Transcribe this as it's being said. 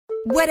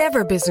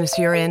Whatever business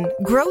you're in,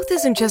 growth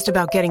isn't just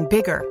about getting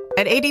bigger.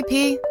 At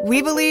ADP,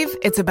 we believe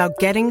it's about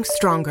getting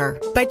stronger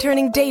by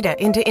turning data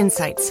into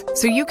insights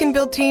so you can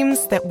build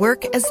teams that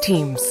work as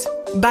teams.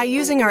 By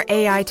using our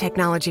AI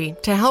technology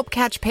to help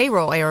catch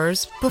payroll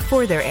errors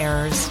before they're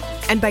errors.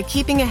 And by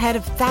keeping ahead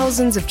of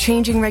thousands of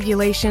changing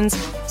regulations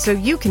so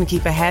you can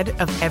keep ahead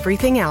of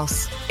everything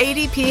else.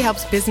 ADP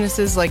helps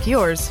businesses like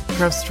yours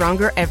grow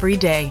stronger every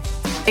day.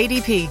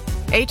 ADP,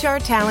 HR,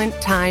 talent,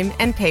 time,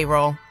 and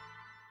payroll.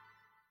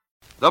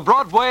 The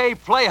Broadway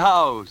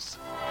Playhouse.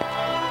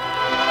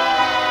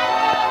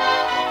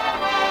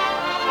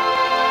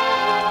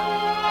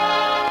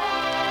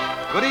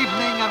 Good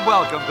evening and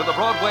welcome to the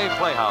Broadway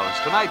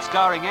Playhouse. Tonight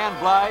starring Ann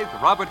Blythe,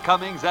 Robert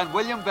Cummings, and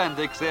William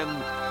Bendix in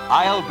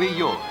I'll Be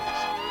Yours.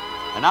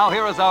 And now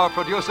here is our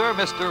producer,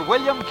 Mr.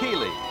 William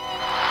Keighley.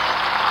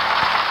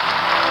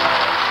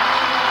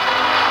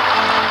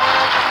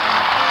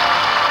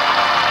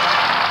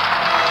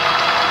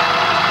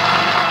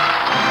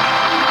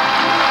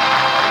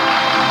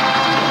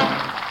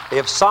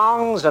 If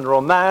songs and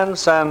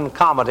romance and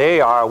comedy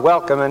are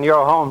welcome in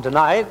your home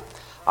tonight,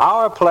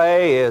 our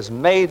play is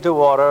made to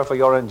order for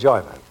your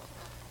enjoyment.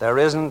 There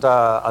isn't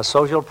a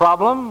social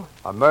problem,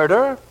 a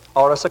murder,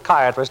 or a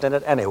psychiatrist in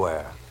it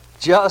anywhere.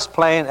 Just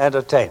plain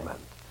entertainment.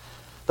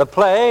 The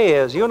play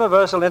is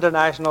Universal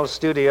International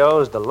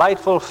Studios'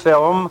 delightful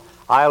film,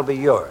 I'll Be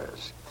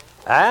Yours.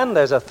 And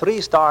there's a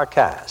 3-star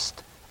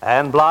cast.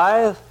 Ann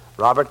Blythe,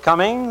 Robert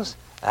Cummings,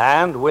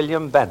 and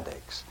William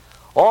Bendix.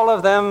 All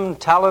of them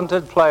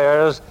talented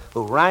players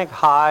who rank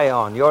high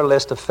on your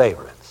list of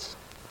favorites.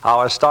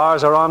 Our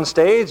stars are on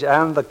stage,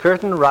 and the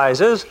curtain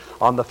rises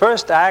on the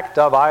first act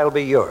of I'll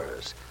Be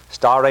Yours,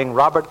 starring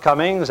Robert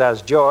Cummings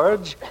as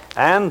George,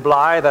 Ann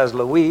Blythe as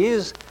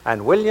Louise,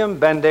 and William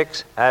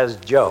Bendix as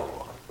Joe.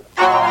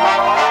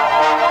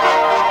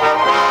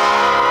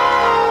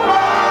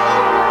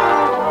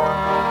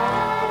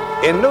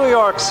 In New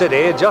York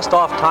City, just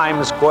off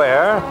Times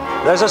Square,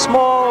 there's a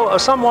small,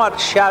 somewhat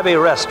shabby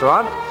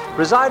restaurant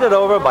presided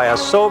over by a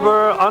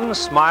sober,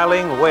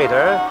 unsmiling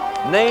waiter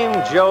named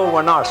Joe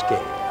Warnarski.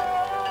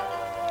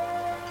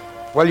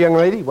 Well, young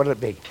lady, what'll it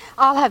be?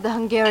 I'll have the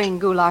Hungarian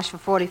goulash for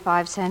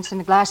 45 cents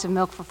and a glass of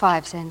milk for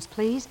 5 cents,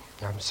 please.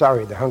 I'm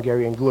sorry, the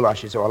Hungarian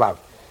goulash is all out.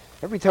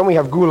 Every time we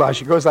have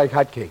goulash, it goes like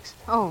hotcakes.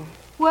 Oh,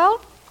 well,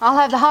 I'll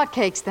have the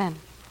hotcakes then.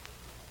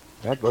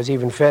 That was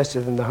even faster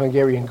than the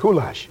Hungarian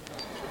goulash.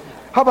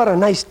 How about a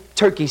nice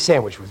turkey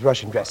sandwich with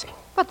Russian dressing?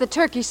 But the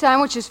turkey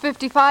sandwich is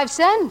 55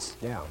 cents.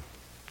 Yeah.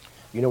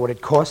 You know what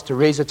it costs to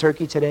raise a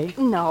turkey today?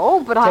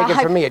 No, but Take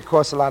it from me, it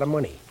costs a lot of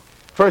money.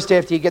 First,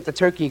 after you get the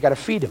turkey, you got to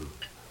feed him.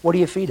 What do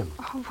you feed him?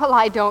 Well,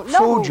 I don't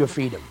know. Food you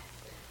feed him.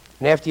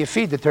 And after you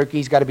feed the turkey,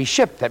 he's got to be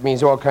shipped. That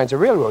means all kinds of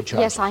railroad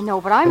charges. Yes, I know,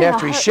 but I'm And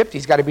after he's shipped,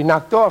 he's got to be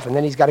knocked off, and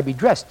then he's got to be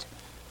dressed.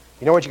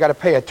 You know what you got to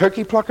pay a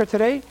turkey plucker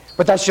today?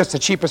 But that's just the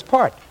cheapest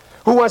part.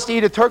 Who wants to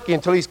eat a turkey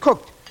until he's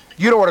cooked?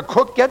 You know what a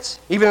cook gets,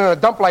 even in a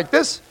dump like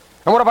this?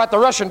 And what about the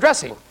Russian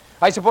dressing?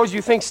 I suppose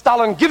you think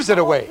Stalin gives it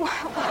away.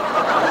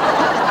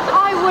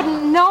 I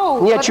wouldn't know.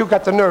 And yet you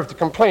got the nerve to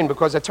complain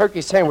because a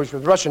turkey sandwich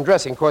with Russian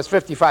dressing costs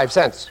 55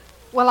 cents.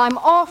 Well, I'm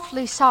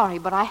awfully sorry,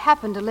 but I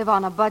happen to live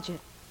on a budget.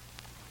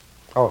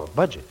 Oh, a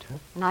budget, huh?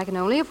 And I can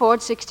only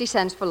afford 60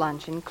 cents for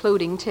lunch,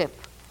 including tip.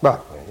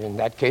 Well, in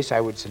that case, I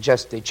would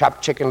suggest the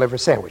chopped chicken liver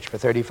sandwich for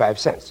 35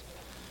 cents.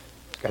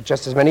 It's got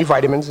just as many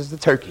vitamins as the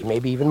turkey,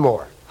 maybe even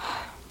more.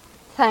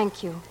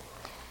 Thank you.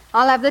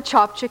 I'll have the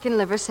chopped chicken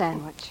liver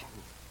sandwich.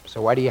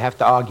 So why do you have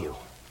to argue?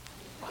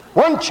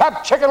 One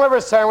chopped chicken liver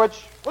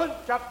sandwich. One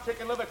chopped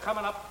chicken liver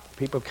coming up.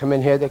 People come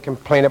in here, they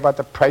complain about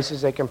the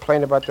prices, they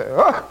complain about the...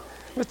 Oh,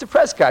 Mr.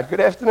 Prescott, good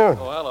afternoon.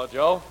 Oh, hello,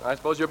 Joe. I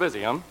suppose you're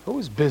busy, huh?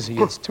 Who's busy?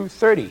 It's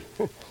 2:30.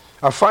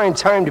 A fine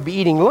time to be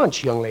eating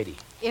lunch, young lady.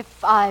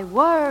 If I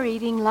were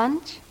eating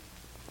lunch,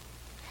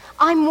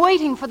 I'm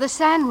waiting for the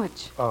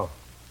sandwich. Oh.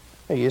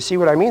 Hey, you see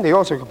what I mean? They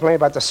also complain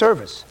about the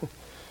service.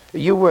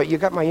 You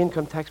got my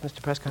income tax,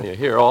 Mr. Prescott? You're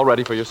here, all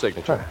ready for your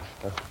signature.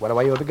 What do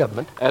I owe the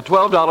government? At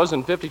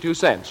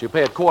 $12.52. You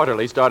pay it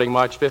quarterly starting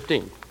March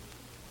 15th.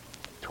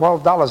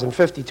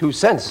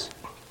 $12.52.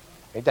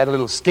 Ain't that a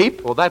little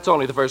steep? Well, that's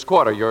only the first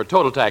quarter. Your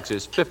total tax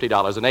is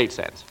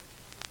 $50.08.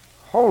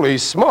 Holy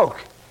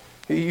smoke.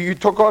 You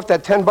took off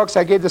that $10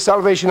 I gave the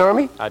Salvation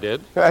Army? I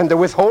did. And the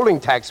withholding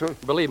tax.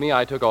 Believe me,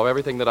 I took off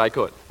everything that I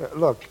could.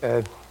 Look,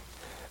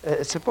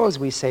 suppose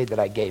we say that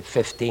I gave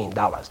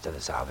 $15 to the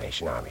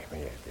Salvation Army.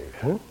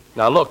 Huh?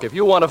 Now, look, if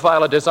you want to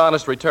file a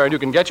dishonest return, you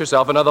can get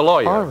yourself another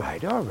lawyer. All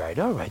right.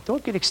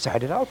 Don't get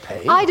excited. I'll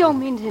pay. I don't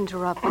mean to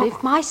interrupt, but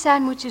if my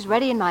sandwich is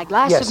ready and my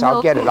glass yes, of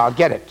milk... Yes, I'll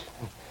get it.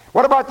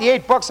 What about the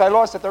 $8 I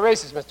lost at the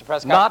races, Mr.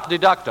 Prescott? Not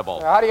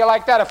deductible. How do you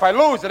like that? If I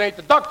lose, it ain't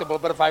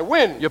deductible, but if I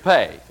win... You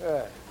pay.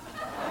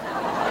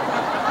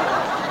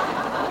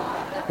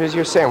 Here's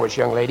your sandwich,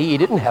 young lady.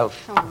 Eat it and help.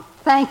 Oh,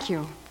 thank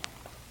you.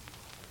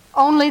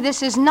 Only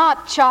this is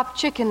not chopped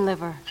chicken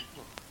liver.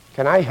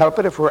 Can I help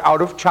it if we're out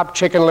of chopped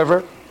chicken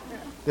liver?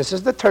 This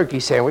is the turkey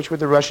sandwich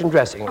with the Russian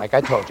dressing, like I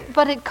told you.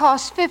 But it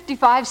costs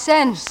 55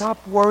 cents.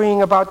 Stop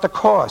worrying about the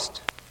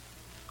cost.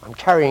 I'm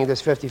carrying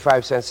this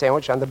 55-cent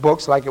sandwich on the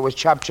books like it was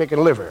chopped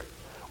chicken liver,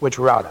 which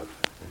we're out of.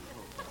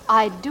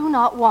 I do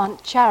not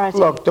want charity.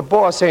 Look, the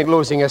boss ain't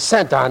losing a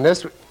cent on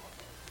this.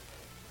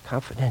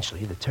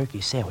 Confidentially, the turkey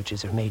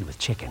sandwiches are made with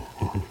chicken.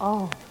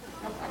 Oh,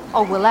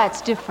 well,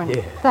 that's different.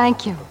 Yeah.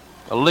 Thank you.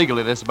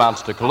 Legally, this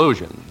amounts to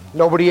collusion.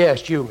 Nobody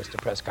asked you, Mr.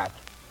 Prescott.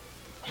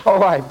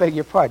 Oh, I beg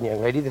your pardon,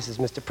 young lady. This is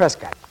Mr.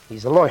 Prescott.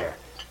 He's a lawyer.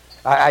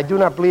 I do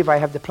not believe I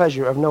have the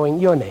pleasure of knowing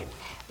your name.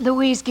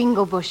 Louise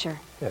Ginglebusher.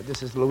 Yeah,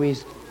 this is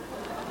Louise.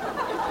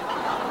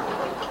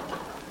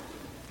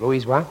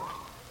 Louise what?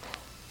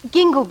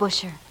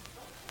 Ginglebusher.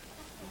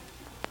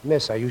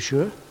 Miss, are you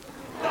sure?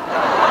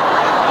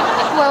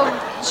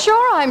 Well,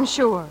 sure, I'm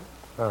sure.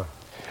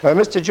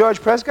 Mr.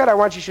 George Prescott, I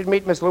want you should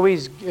meet Miss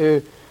Louise,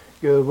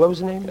 what was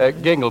the name?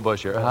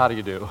 Ginglebusher, how do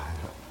you do?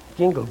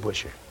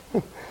 Ginglebusher.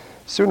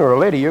 Sooner or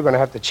later, you're going to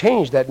have to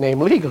change that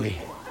name legally.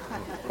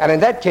 And in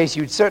that case,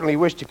 you'd certainly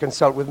wish to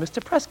consult with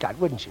Mr. Prescott,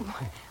 wouldn't you?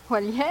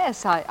 Well,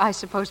 yes, I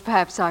suppose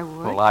perhaps I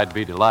would. Well, I'd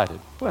be delighted.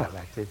 Well,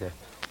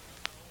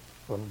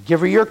 well, give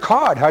her your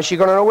card. How's she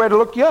going to know where to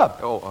look you up?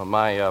 Oh,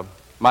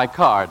 my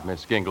card,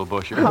 Miss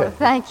Ginglebusher. Oh,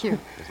 thank you.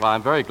 Well,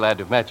 I'm very glad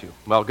to have met you.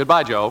 Well,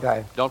 goodbye, Joe.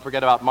 Bye. Don't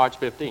forget about March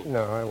 15th.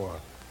 No, I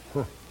won't.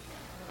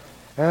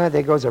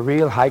 There goes a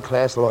real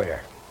high-class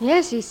lawyer.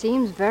 Yes, he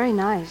seems very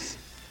nice.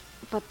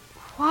 But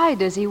why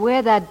does he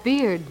wear that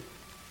beard?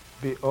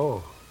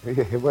 Oh.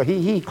 Well,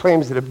 he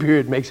claims that a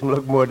beard makes him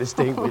look more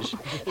distinguished.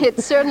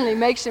 It certainly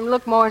makes him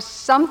look more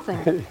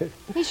something.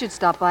 He should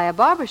stop by a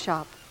barber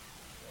shop.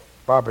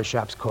 Barber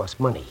shops cost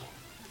money.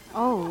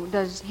 Oh,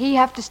 does he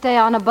have to stay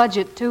on a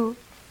budget, too?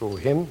 Oh,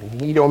 him?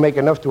 He don't make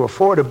enough to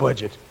afford a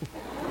budget.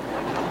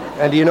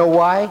 And do you know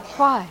why?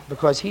 Why?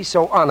 Because he's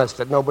so honest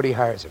that nobody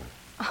hires him.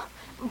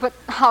 But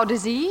how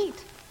does he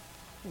eat?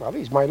 Well,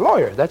 he's my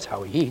lawyer. That's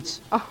how he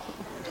eats.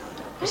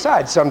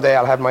 Besides, someday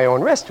I'll have my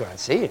own restaurant,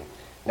 see? And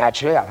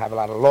naturally, I'll have a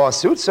lot of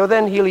lawsuits, so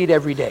then he'll eat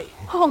every day.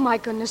 Oh, my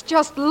goodness,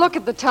 just look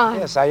at the time.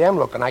 Yes, I am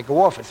looking. I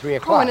go off at 3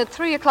 o'clock. Oh, and at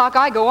 3 o'clock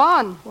I go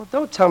on. Well,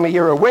 don't tell me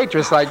you're a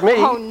waitress like me.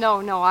 Oh,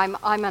 no, I'm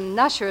an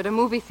usher at a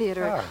movie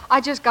theater. Ah.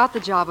 I just got the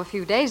job a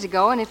few days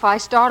ago, and if I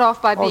start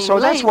off by being so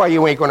late... that's why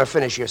you ain't going to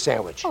finish your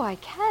sandwich. Oh, I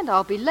can't.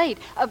 I'll be late.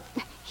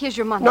 Here's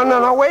your money.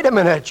 No, wait a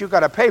minute. You got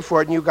to pay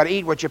for it, and you got to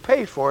eat what you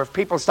pay for. If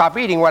people stop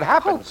eating, what Oh,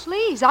 happens?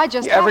 please, I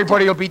just have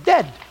Everybody will be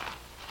dead.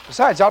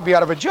 Besides, I'll be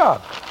out of a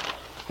job.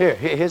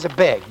 Here's a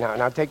bag.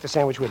 Now take the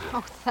sandwich with you.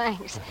 Oh,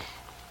 thanks.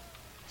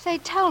 Say,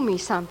 tell me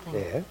something.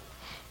 Yeah?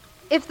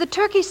 If the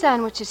turkey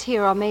sandwiches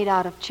here are made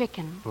out of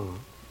chicken,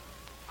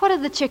 what are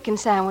the chicken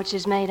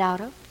sandwiches made out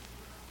of?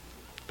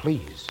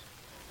 Please.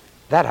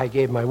 That I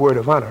gave my word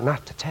of honor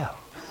not to tell.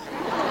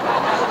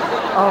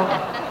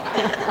 Oh.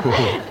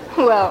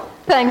 Well,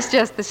 thanks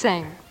just the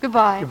same.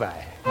 Goodbye.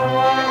 Goodbye.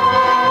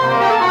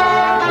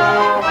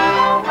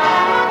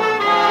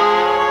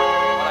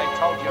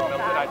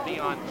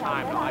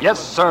 Yes,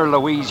 sir,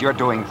 Louise, you're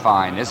doing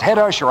fine. As head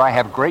usher, I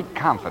have great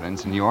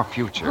confidence in your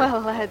future.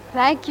 Well,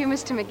 thank you,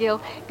 Mr. McGill.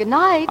 Good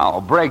night.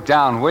 Oh, break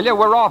down, will you?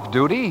 We're off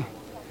duty.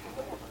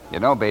 You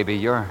know, baby,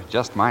 you're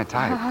just my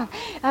type.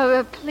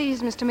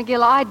 Please, Mr.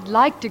 McGill, I'd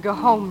like to go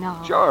home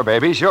now. Sure,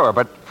 baby, sure.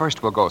 But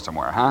first we'll go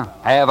somewhere, huh?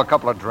 Have a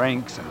couple of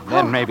drinks, and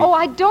then maybe... Oh,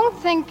 I don't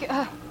think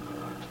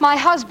my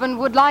husband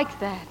would like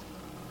that.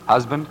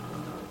 Husband?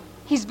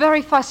 He's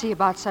very fussy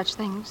about such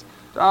things.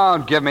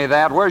 Don't give me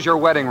that. Where's your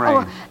wedding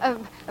ring?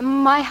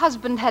 My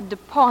husband had to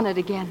pawn it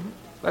again.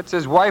 Lets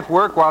his wife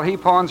work while he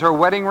pawns her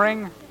wedding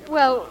ring?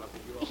 Well,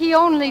 he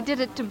only did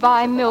it to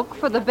buy milk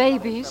for the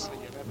babies.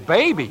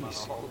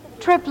 Babies?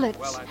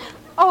 Triplets.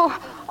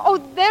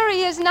 Oh, there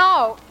he is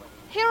now.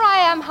 Here I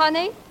am,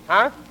 honey.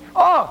 Huh?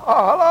 Oh,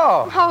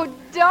 hello. Oh,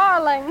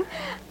 darling.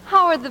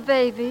 How are the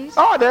babies?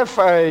 Oh, they're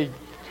fine.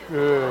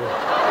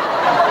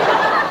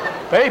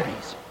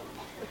 Babies?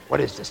 What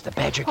is this, the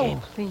Badger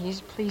game? Oh,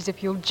 please,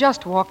 if you'll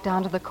just walk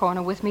down to the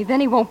corner with me, then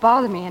he won't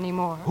bother me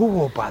anymore. Who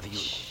won't bother you?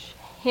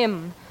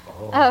 Him.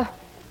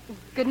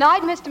 Good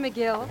night, Mr.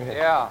 McGill.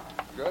 Yeah,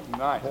 good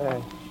night.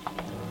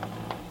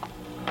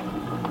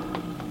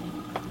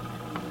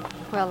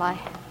 Well,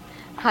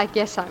 I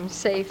guess I'm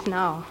safe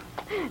now.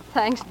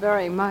 Thanks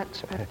very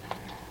much. But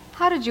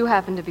how did you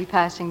happen to be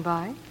passing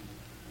by?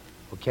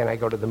 Well, can I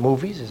go to the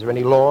movies? Is there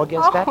any law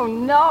against that? Oh,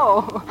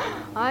 no.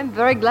 I'm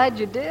very glad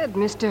you did,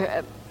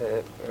 Mr.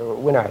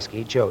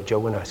 Winarski, Joe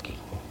Winarski.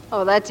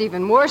 Oh, that's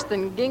even worse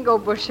than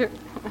Ginglebusher.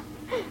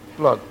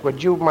 Look,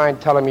 would you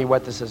mind telling me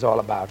what this is all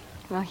about?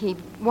 Well, he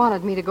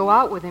wanted me to go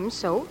out with him,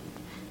 so...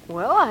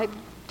 Well, I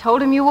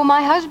told him you were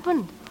my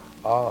husband.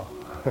 Oh.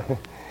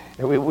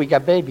 we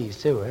got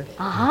babies, too, eh?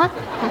 Uh-huh.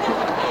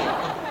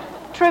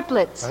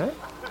 Triplets. Huh?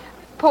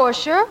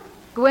 Portia,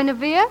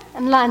 Guinevere,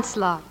 and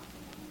Lancelot.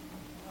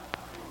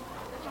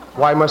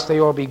 Why must they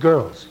all be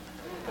girls?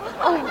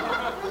 Oh,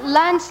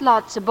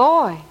 Lancelot's a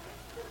boy.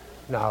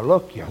 Now,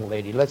 look, young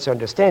lady, let's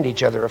understand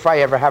each other. If I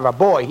ever have a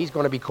boy, he's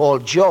going to be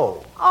called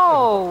Joe.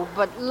 Oh,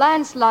 but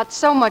Lancelot's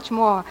so much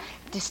more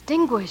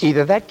distinguished.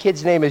 Either that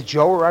kid's name is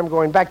Joe, or I'm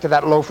going back to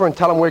that loafer and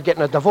tell him we're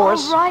getting a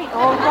divorce. All right.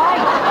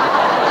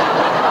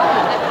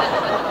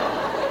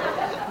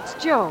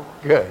 Joe.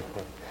 Good.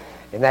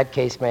 In that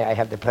case, may I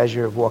have the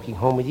pleasure of walking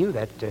home with you?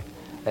 That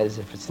is,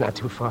 if it's not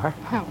too far.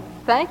 Oh,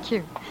 thank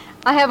you.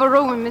 I have a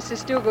room in Mrs.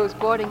 Stugo's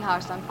boarding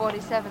house on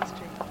 47th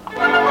Street.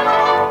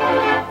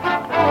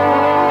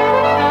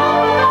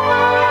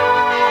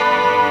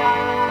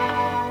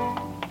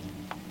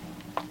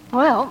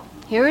 Well,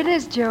 here it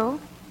is, Joe.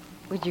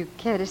 Would you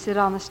care to sit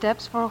on the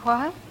steps for a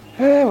while?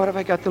 What have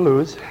I got to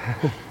lose?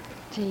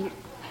 Gee,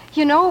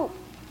 you know,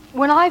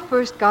 when I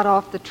first got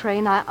off the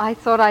train, I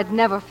thought I'd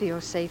never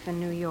feel safe in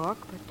New York,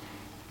 but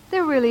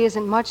there really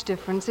isn't much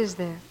difference, is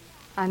there?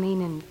 I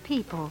mean, in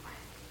people.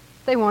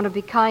 They want to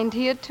be kind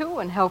here, too,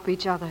 and help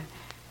each other.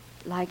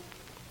 Like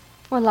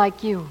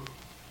you.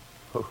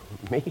 Oh,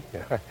 me?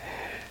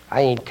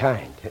 I ain't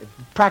kind.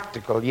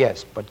 Practical,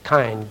 yes, but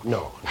kind,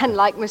 no. And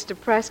like Mr.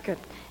 Prescott,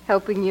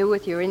 helping you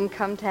with your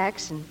income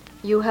tax and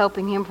you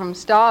helping him from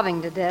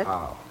starving to death.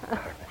 Oh.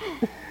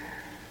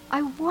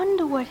 I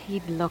wonder what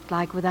he'd look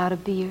like without a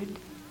beard.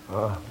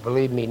 Oh,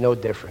 believe me, no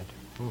different.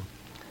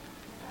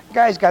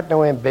 Guy's got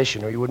no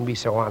ambition, or he wouldn't be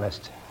so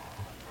honest.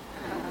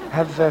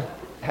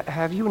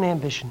 Have you an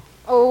ambition?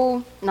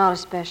 Oh, not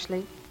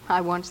especially.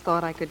 I once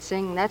thought I could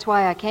sing. That's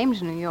why I came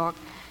to New York.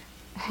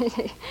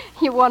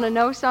 You want to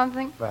know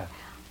something? What?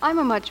 I'm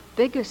a much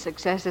bigger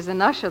success as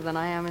an usher than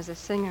I am as a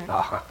singer.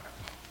 Oh.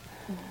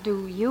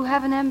 Do you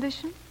have an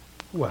ambition?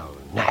 Well,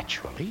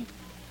 naturally.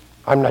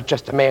 I'm not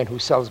just a man who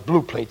sells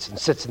blue plates and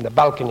sits in the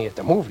balcony at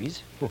the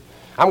movies.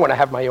 I want to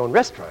have my own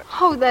restaurant.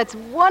 Oh, that's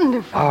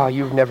wonderful. Oh,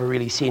 you've never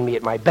really seen me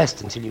at my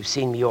best until you've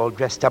seen me all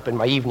dressed up in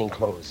my evening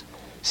clothes,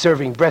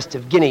 serving breast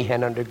of guinea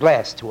hen under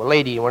glass to a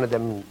lady in one of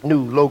them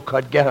new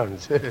low-cut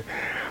gowns.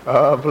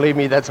 Oh, believe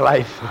me, that's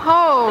life.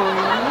 Oh,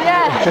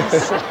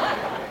 yes.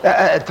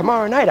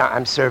 Tomorrow night,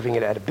 I'm serving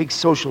it at a big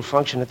social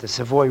function at the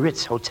Savoy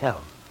Ritz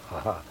Hotel.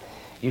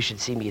 You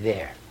should see me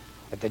there.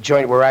 At the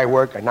joint where I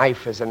work, a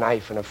knife is a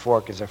knife and a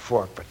fork is a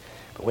fork. But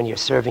when you're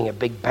serving a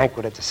big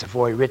banquet at the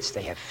Savoy Ritz,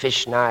 they have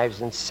fish knives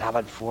and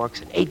salad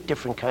forks and 8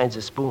 different kinds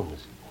of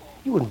spoons.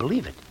 You wouldn't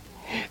believe it.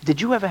 Did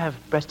you ever have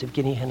breast of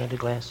guinea hen under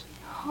glass?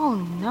 Oh,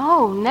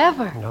 no,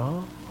 never.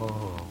 No?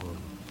 Oh.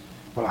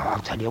 Well, I'll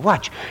tell you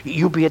what.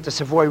 You be at the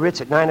Savoy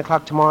Ritz at 9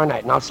 o'clock tomorrow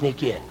night, and I'll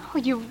sneak in. Oh,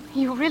 you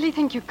really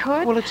think you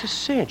could? Well, it's a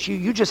cinch.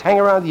 You just hang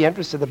around the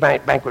entrance to the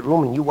banquet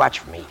room, and you watch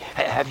for me.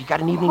 Have you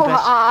got an evening dress?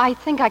 I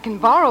think I can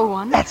borrow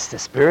one. That's the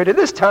spirit. In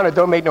this town, it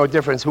don't make no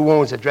difference who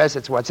owns the dress.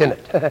 It's what's in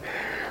it.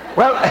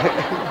 Well,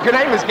 good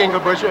night, Miss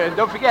Ginglebusher, and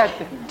don't forget.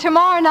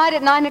 Tomorrow night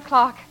at 9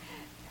 o'clock.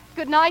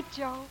 Good night,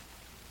 Joe.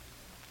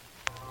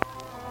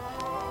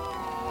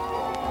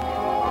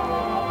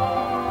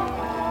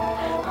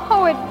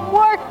 Oh, it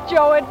worked,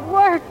 Joe, it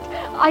worked.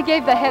 I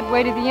gave the head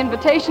waiter the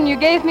invitation you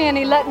gave me, and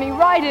he let me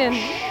right in.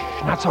 Shh,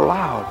 not so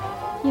loud.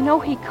 You know,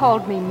 he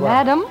called me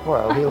Madam.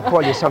 Well, he'll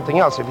call you something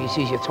else if he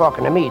sees you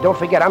talking to me. Don't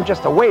forget, I'm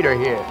just a waiter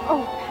here.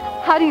 Oh,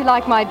 how do you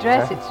like my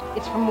dress?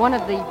 It's from one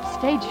of the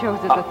stage shows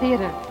at the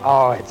theater.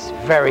 Oh, it's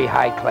very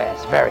high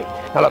class, very.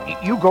 Now, look,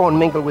 you go and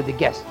mingle with the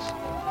guests.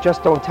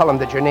 Just don't tell them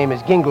that your name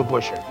is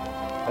Ginglebusher.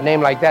 A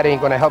name like that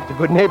ain't going to help the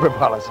good neighbor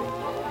policy.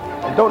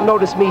 And don't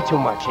notice me too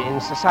much.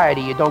 In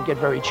society, you don't get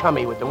very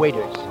chummy with the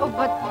waiters. Oh,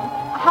 but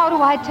how do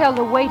I tell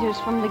the waiters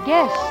from the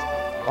guests?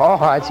 Oh,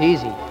 it's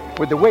easy.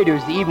 With the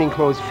waiters, the evening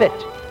clothes fit.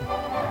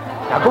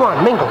 Now, go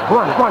on, mingle. Go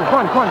on.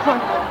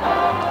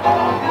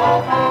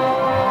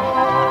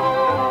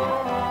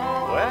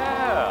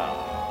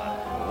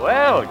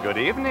 Well, good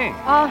evening.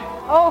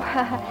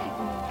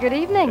 Good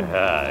evening.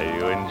 Are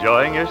you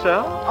enjoying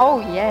yourself? Oh,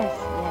 yes.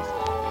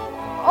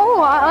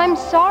 Oh, I'm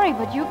sorry,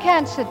 but you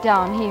can't sit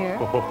down here.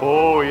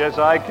 Oh, yes,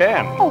 I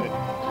can. Oh,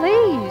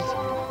 please.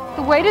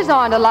 The waiters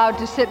aren't allowed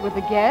to sit with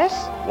the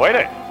guests.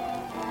 Waiter?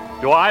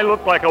 Do I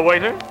look like a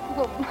waiter?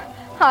 Well,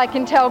 I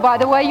can tell by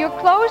the way your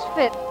clothes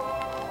fit.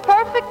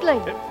 Perfectly.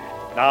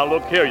 Now,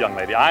 look here, young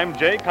lady. I'm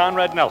J.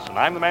 Conrad Nelson.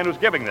 I'm the man who's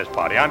giving this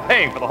party. I'm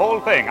paying for the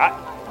whole thing.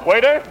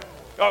 Waiter?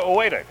 Oh,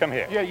 waiter, come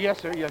here. Yeah, yes,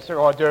 sir.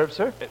 Hors d'oeuvre,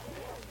 sir.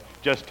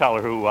 Just tell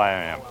her who I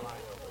am.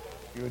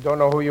 You don't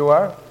know who you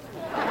are?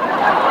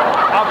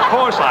 Of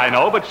course I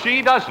know, but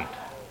she doesn't.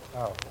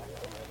 Oh.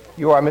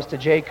 You are Mr.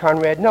 J.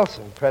 Conrad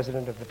Nelson,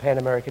 president of the Pan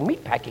American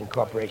Meatpacking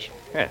Corporation.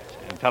 Yes,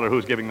 and tell her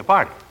who's giving the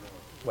party.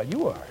 Well,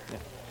 you are. Yeah.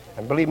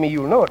 And believe me,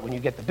 you'll know it when you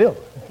get the bill.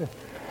 Thank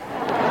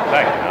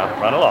you.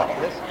 Now, run along.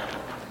 Yes.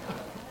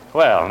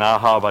 Well, now,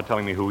 how about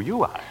telling me who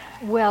you are?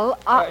 Well,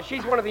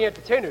 she's one of the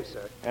entertainers,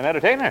 sir. An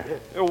entertainer?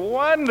 Yes.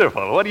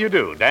 Wonderful. What do you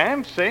do?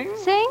 Dance? Sing?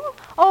 Sing?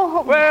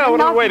 Oh, well, what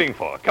are we waiting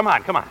for? Come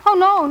on. Oh,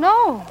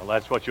 no. Well,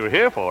 that's what you're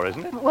here for,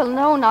 isn't it? Well,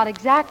 no, not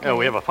exactly.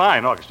 We have a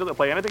fine orchestra. They'll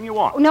play anything you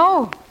want.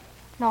 No,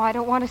 I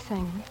don't want to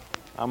sing.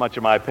 How much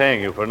am I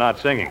paying you for not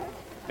singing?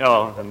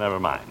 Oh, then never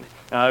mind.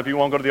 If you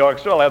won't go to the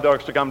orchestra, I'll have the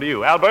orchestra come to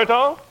you.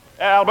 Alberto?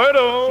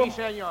 Si,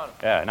 senor.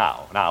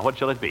 Now, what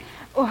shall it be?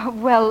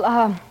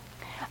 Well,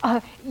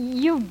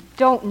 you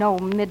don't know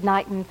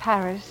Midnight in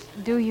Paris,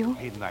 do you?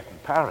 Midnight in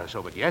Paris?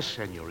 Oh, but yes,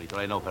 senorita,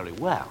 I know very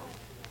well.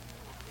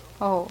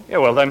 Oh. Yeah,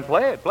 well, then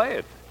play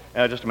it.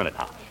 Just a minute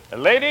now.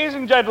 Ladies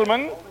and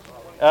gentlemen,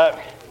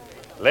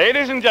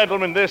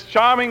 this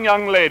charming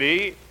young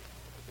lady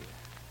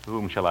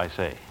Whom shall I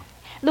say?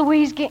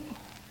 Louise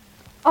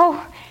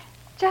Oh,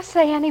 just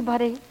say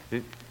anybody.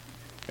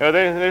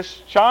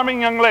 This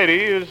charming young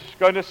lady is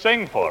going to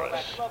sing for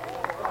us.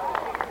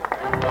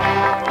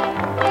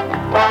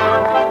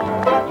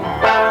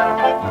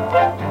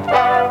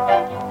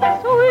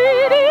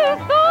 Sweet is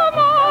the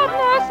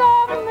madness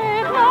of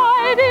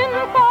midnight in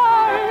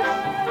Paris.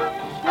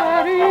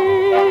 Chérie,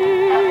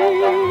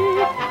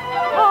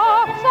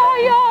 hearts are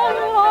young,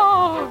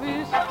 love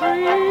is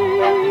free.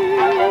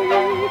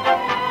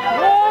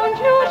 Won't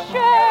you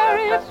share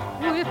it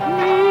with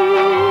me?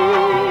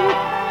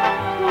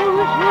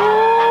 Toujours,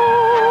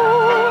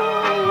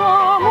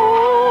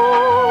 l'amour.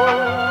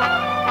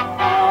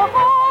 Our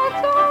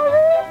hearts are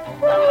in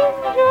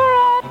danger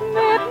at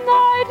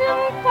midnight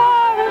in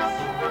Paris.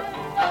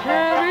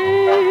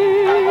 Chérie,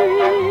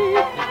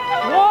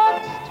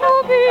 what's to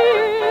be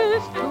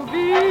is to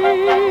be.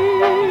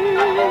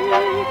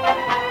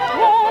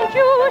 Won't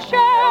you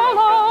share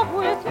love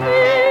with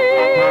me?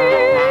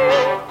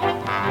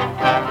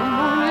 The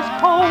moon is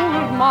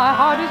cold, my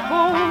heart is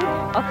bold.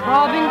 A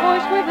throbbing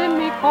voice within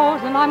me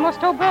calls, and I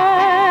must obey.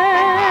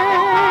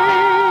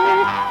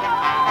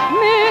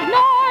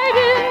 Midnight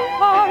in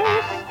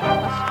Paris,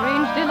 a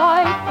strange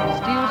delight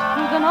steals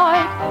through the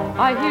night.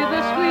 I hear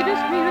the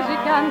sweetest music,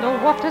 and oh,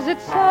 what does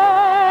it say?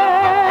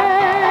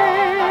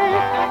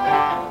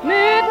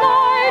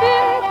 Midnight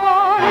in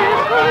Paris,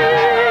 sweet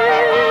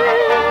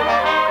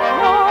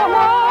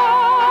romance.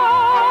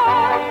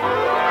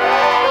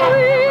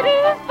 Sweet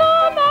is the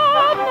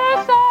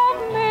madness of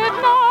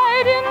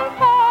midnight in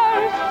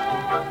Paris.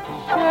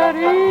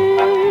 Chérie,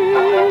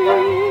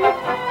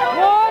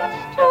 what's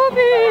to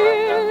be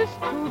is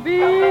to be.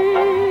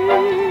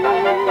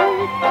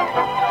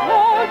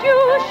 Won't you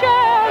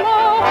share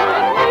love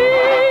with me?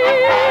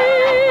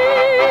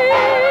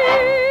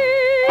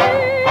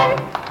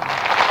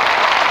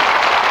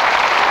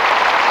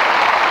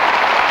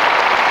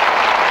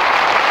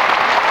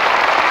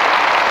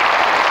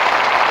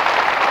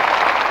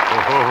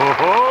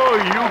 Oh,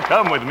 you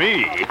come with me.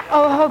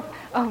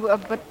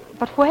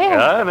 But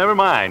where? Never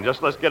mind.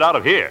 Just let's get out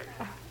of here.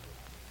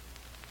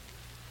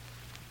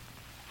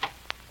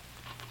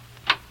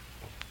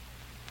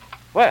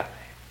 Well,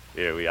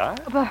 here we are.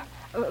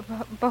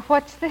 But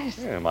what's this?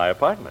 Yeah, my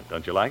apartment.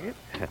 Don't you like it?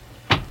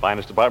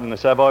 Finest apartment in the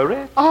Savoy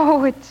Ritz.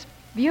 Oh, it's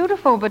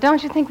beautiful, but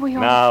don't you think we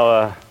ought...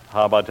 Now,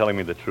 how about telling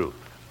me the truth?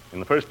 In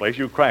the first place,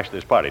 you crashed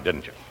this party,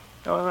 didn't you?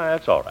 Oh,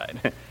 that's all right.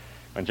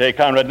 When J.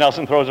 Conrad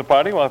Nelson throws a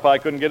party, well, if I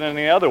couldn't get in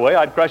any other way,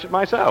 I'd crash it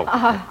myself.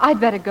 I'd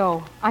better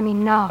go. I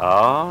mean, now.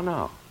 Oh,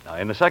 no. Now,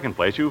 in the second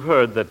place, you've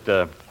heard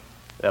that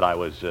I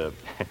was,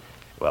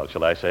 well,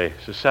 shall I say,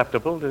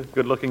 susceptible to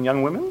good-looking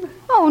young women?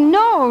 Oh,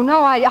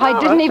 no, I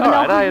didn't even know...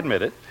 All right, I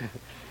admit it.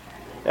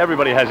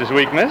 Everybody has his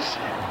weakness.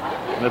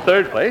 In the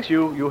third place,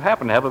 you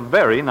happen to have a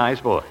very nice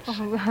voice.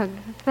 Oh,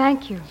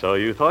 thank you. So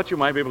you thought you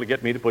might be able to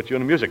get me to put you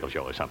in a musical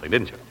show or something,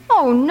 didn't you?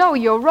 Oh, no,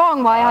 you're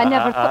wrong. Why, I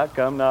never thought...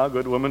 Come now,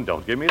 good woman,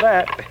 don't give me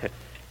that.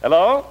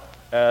 Hello?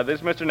 This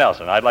is Mr.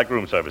 Nelson. I'd like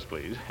room service,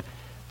 please.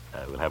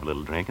 We'll have a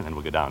little drink, and then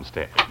we'll go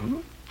downstairs. Hmm?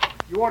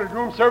 You wanted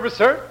room service,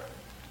 sir?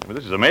 Well,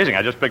 this is amazing.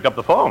 I just picked up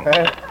the phone.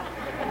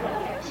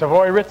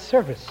 Savoy Ritz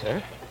service,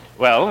 sir.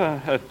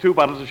 Well, 2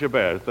 bottles of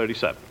Chabert,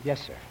 37.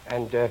 Yes, sir.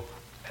 And,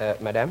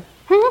 madame?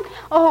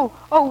 Oh,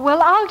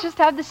 well, I'll just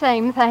have the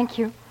same, thank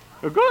you.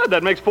 Well, good.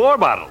 That makes 4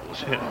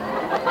 bottles.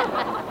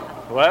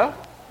 Well,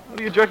 what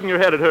are you jerking your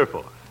head at her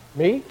for?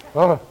 Me?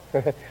 Oh,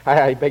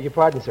 I beg your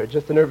pardon, sir.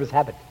 Just a nervous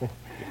habit.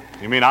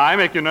 You mean I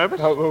make you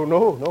nervous? Oh,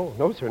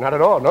 no, sir. Not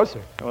at all. No,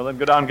 sir. Well, then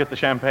go down and get the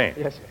champagne.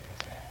 Yes,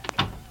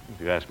 sir. If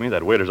you ask me,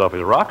 that waiter's off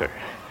his rocker.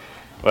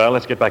 Well,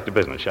 let's get back to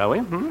business, shall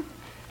we?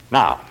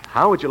 Now,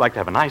 how would you like to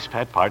have a nice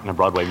fat part in a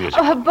Broadway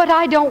musical? But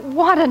I don't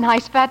want a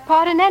nice fat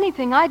part in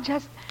anything. I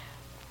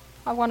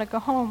want to go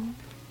home.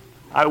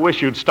 I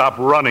wish you'd stop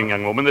running,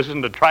 young woman. This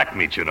isn't a track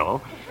meet, you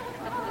know.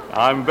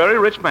 I'm a very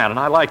rich man, and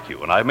I like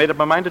you, and I've made up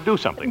my mind to do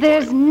something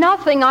There's for you.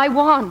 nothing I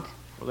want.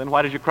 Well, then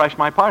why did you crash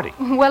my party?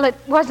 Well, it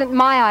wasn't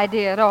my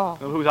idea at all.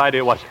 Well, whose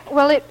idea was it?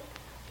 Well,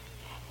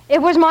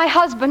 it was my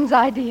husband's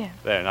idea.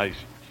 There, now,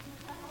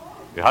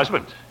 your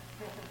husband?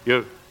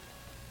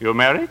 You're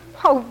married?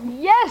 Oh,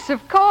 yes,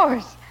 of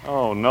course.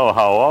 Oh, no,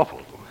 how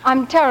awful.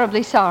 I'm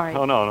terribly sorry.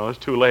 Oh, no, it's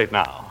too late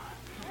now.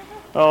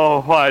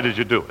 Oh, why did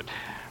you do it?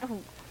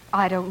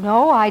 I don't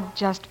know. I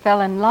just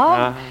fell in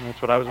love.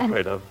 That's what I was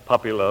afraid of.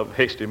 Puppy love,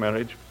 hasty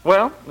marriage.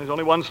 Well, there's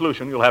only one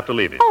solution. You'll have to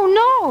leave him.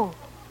 Oh,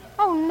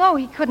 no,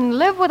 he couldn't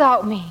live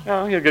without me.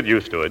 Oh, you'll get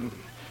used to it.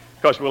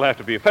 Of course, we'll have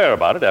to be fair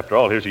about it. After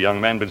all, here's a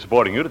young man been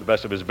supporting you to the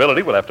best of his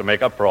ability. We'll have to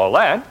make up for all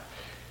that.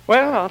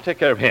 Well, I'll take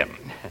care of him.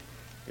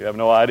 You have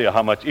no idea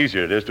how much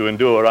easier it is to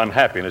endure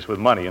unhappiness with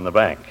money in the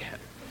bank.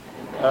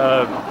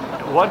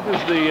 What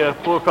does the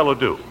poor fellow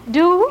do?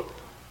 Do?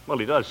 Well,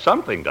 he does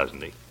something,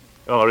 doesn't he?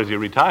 Or is he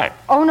retired?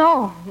 Oh,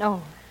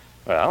 no.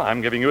 Well,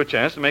 I'm giving you a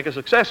chance to make a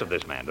success of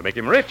this man, to make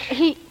him rich.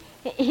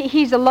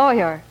 He's a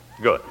lawyer.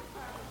 Good.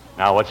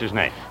 Now, what's his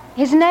name?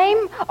 His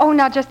name? Oh,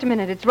 now, just a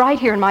minute. It's right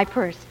here in my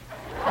purse.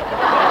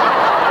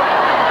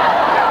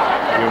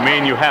 You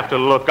mean you have to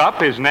look up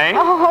his name?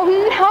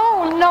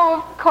 Oh, no,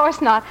 of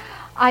course not.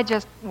 I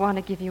just want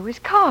to give you his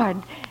card.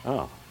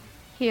 Oh.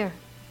 Here.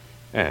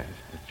 Yes,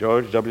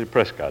 George W.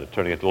 Prescott,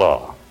 attorney at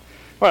law.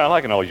 Well,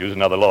 I can always use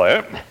another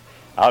lawyer.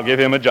 I'll give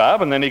him a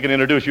job, and then he can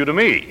introduce you to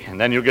me, and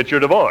then you'll get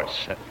your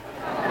divorce.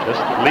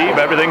 Just leave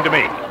everything to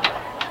me.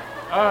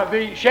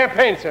 The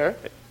champagne, sir.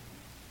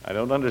 I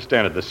don't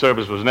understand it. The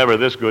service was never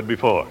this good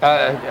before.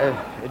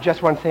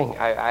 Just one thing.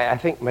 I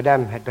think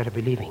Madame had better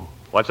be leaving.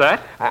 What's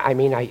that?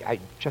 I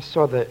just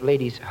saw the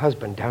lady's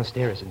husband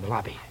downstairs in the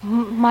lobby.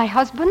 My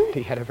husband?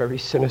 He had a very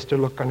sinister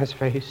look on his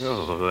face.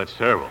 Oh, that's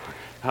terrible.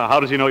 How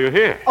does he know you're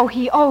here? Oh,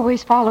 he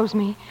always follows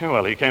me.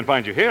 Well, he can't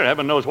find you here.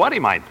 Heaven knows what he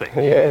might think.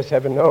 Yes,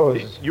 heaven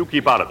knows. You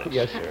keep out of this.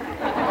 Yes, sir.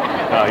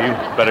 Now, you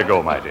better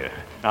go, my dear.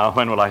 Now,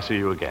 when will I see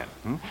you again?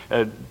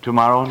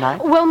 Tomorrow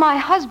night? Well, my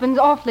husband's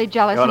awfully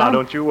jealous. No, now,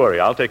 don't you worry.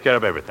 I'll take care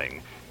of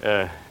everything.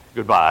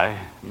 Goodbye,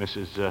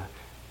 Mrs.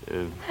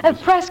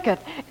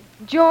 Prescott.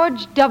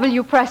 George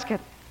W.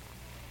 Prescott.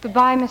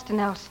 Goodbye, Mr.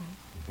 Nelson.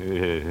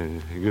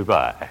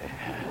 Goodbye.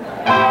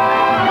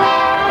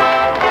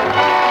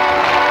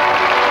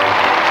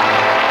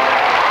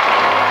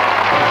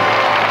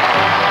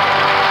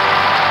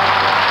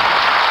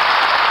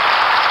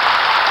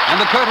 And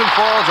the curtain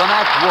falls on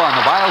Act One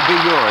of I'll Be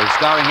Yours,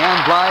 starring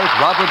Ann Blythe,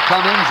 Robert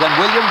Cummings, and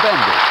William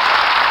Bendix.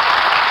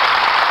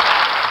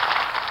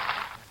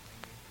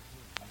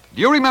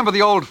 Do you remember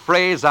the old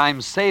phrase,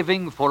 I'm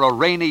saving for a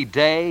rainy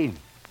day?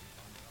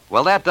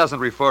 Well, that doesn't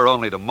refer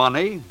only to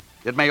money.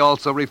 It may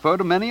also refer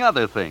to many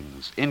other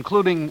things,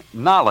 including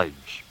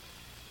knowledge.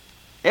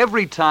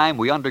 Every time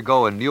we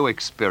undergo a new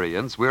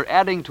experience, we're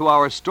adding to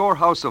our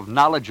storehouse of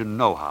knowledge and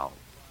know-how.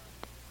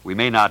 We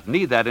may not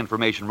need that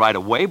information right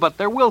away, but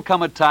there will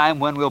come a time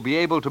when we'll be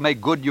able to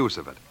make good use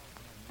of it,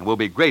 and we'll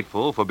be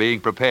grateful for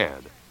being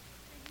prepared.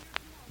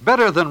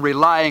 Better than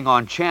relying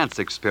on chance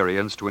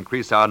experience to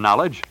increase our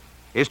knowledge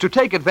is to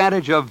take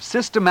advantage of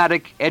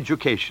systematic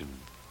education.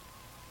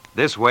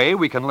 This way,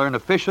 we can learn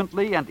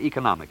efficiently and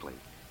economically.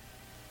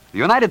 The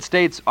United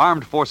States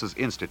Armed Forces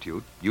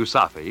Institute,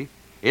 USAFI,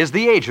 is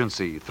the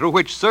agency through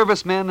which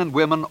servicemen and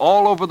women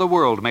all over the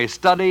world may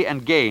study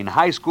and gain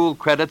high school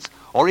credits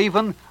or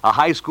even a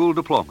high school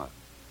diploma.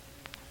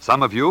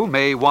 Some of you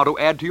may want to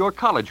add to your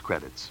college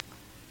credits.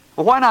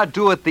 Well, why not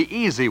do it the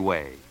easy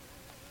way,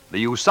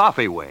 the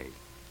USAFI way?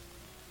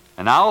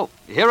 And now,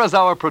 here is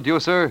our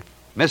producer,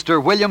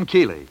 Mr. William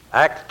Keeley.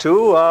 Act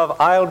Two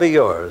of I'll Be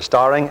Yours,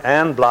 starring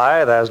Ann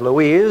Blythe as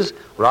Louise,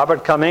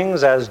 Robert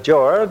Cummings as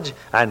George,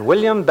 and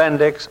William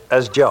Bendix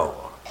as Joe.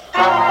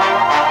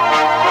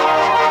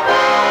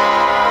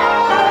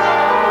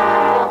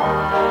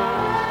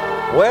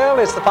 Well,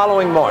 it's the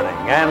following morning,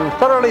 and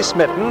thoroughly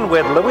smitten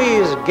with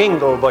Louise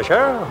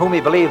Ginglebusher, whom he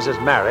believes is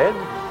married,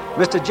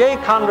 Mr. J.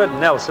 Conrad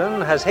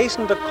Nelson has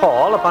hastened to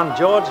call upon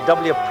George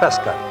W.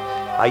 Prescott,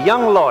 a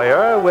young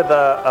lawyer with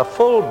a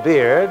full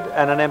beard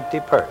and an empty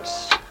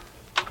purse.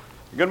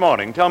 Good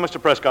morning. Tell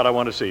Mr. Prescott I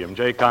want to see him,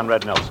 J.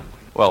 Conrad Nelson.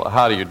 Well,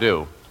 how do you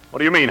do? What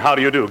do you mean, how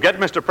do you do? Get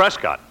Mr.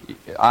 Prescott.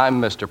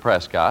 I'm Mr.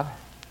 Prescott.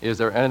 Is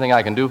there anything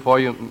I can do for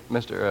you,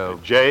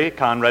 Mr. J.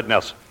 Conrad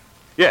Nelson.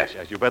 Yes,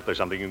 you bet there's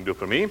something you can do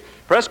for me.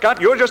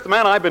 Prescott, you're just the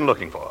man I've been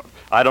looking for.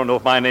 I don't know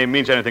if my name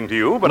means anything to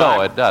you, but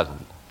No, it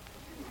doesn't.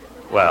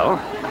 Well,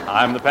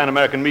 I'm the Pan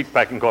American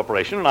Meatpacking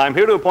Corporation, and I'm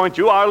here to appoint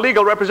you our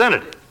legal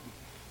representative.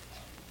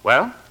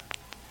 Well?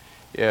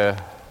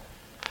 Yeah.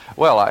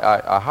 Well,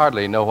 I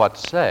hardly know what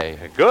to say.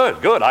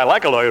 Good. I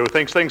like a lawyer who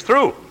thinks things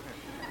through.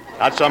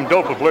 Not some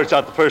dope who blurts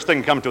out the first thing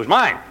that comes to his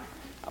mind.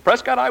 Now,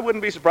 Prescott, I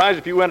wouldn't be surprised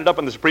if you ended up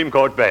on the Supreme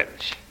Court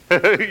bench.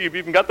 You've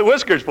even got the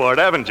whiskers for it,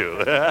 haven't you?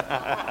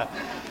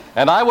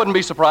 And I wouldn't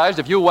be surprised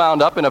if you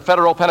wound up in a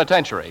federal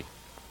penitentiary.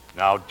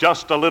 Now,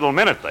 just a little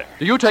minute there.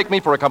 Do you take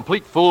me for a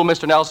complete fool,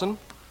 Mr. Nelson?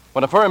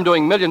 When a firm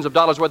doing millions of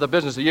dollars worth of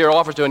business a year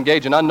offers to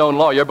engage an unknown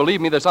lawyer, believe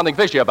me, there's something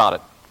fishy about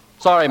it.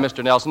 Sorry,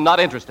 Mr. Nelson,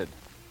 not interested.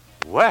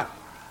 Well,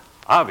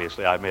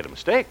 obviously I've made a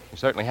mistake. You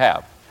certainly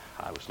have.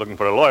 I was looking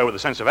for a lawyer with a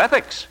sense of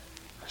ethics.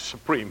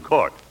 Supreme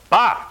Court.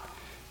 Bah!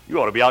 You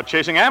ought to be out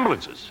chasing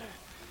ambulances.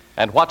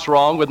 And what's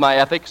wrong with my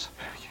ethics?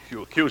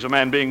 You accuse a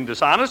man being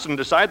dishonest and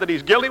decide that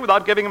he's guilty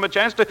without giving him a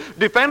chance to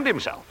defend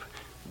himself.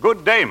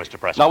 Good day, Mr.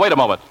 Prescott. Now, wait a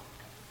moment.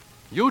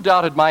 You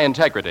doubted my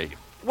integrity.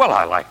 Well,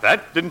 I like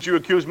that. Didn't you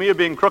accuse me of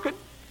being crooked?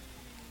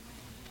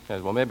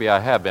 Yes, well, maybe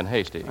I have been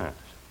hasty. Yes.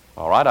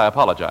 All right, I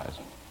apologize.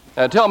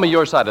 Tell me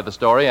your side of the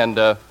story, and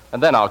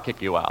then I'll kick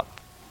you out.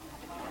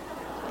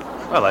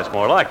 Well, that's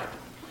more like it.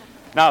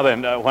 Now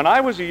then, when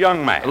I was a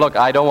young man... Look,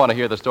 I don't want to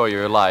hear the story of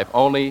your life,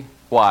 only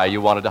why you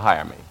wanted to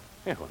hire me.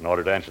 Yeah, well, in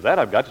order to answer that,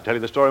 I've got to tell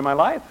you the story of my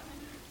life.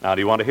 Now,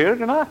 do you want to hear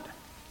it or not?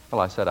 Well,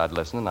 I said I'd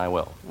listen, and I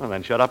will. Well,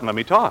 then shut up and let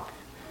me talk.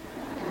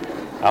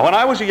 Now, when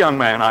I was a young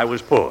man, I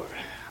was poor.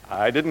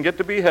 I didn't get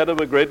to be head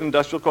of a great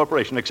industrial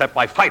corporation except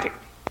by fighting.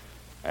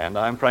 And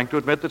I'm frank to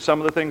admit that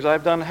some of the things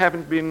I've done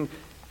haven't been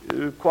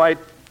quite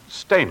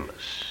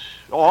stainless.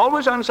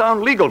 Always on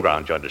sound legal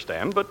grounds, you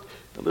understand, but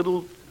a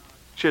little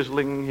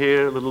chiseling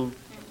here, a little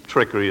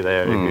trickery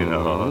there, you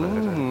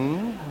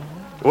know.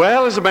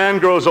 Well, as a man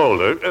grows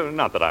older,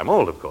 not that I'm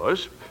old, of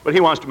course, but he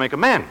wants to make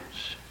amends.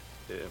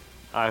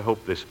 I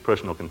hope this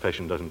personal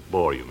confession doesn't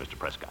bore you, Mr.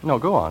 Prescott. No,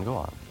 go on, go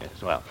on.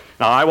 Yes, well,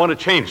 now I want to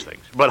change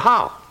things. But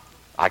how?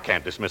 I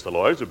can't dismiss the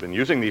lawyers who've been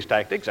using these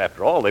tactics.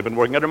 After all, they've been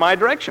working under my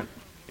direction.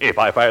 If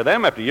I fire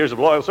them after years of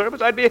loyal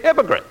service, I'd be a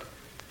hypocrite.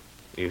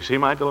 You see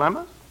my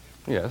dilemma?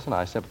 Yes, and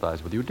I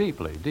sympathize with you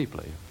deeply,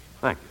 deeply.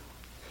 Thank you.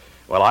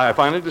 Well, I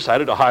finally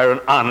decided to hire an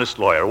honest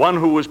lawyer, one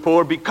who was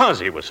poor because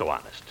he was so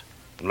honest,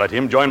 and let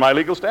him join my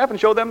legal staff and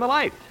show them the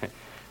light. And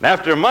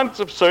after months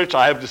of search,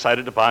 I have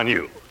decided upon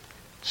you.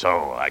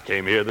 So I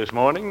came here this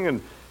morning,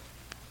 and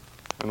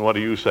what do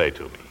you say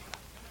to me?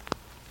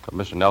 But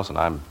Mr. Nelson,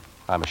 I'm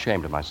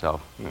ashamed of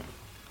myself.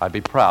 I'd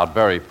be proud,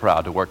 very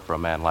proud, to work for a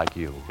man like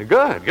you.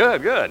 Good,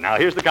 good, good. Now,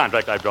 here's the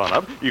contract I've drawn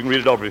up. You can read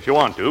it over if you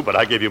want to, but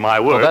I give you my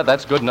word. Well,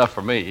 that's good enough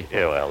for me.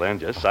 Yeah, well, then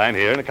just sign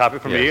here and a copy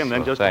for me, Yes, and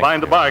then well, just thank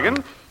bind the you.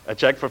 bargain, a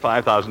check for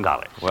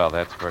 $5,000. Well,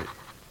 that's great.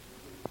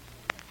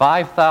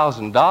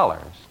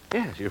 $5,000?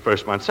 Yes, your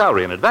first month's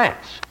salary in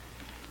advance.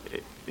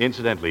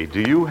 Incidentally,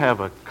 do you have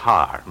a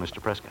car,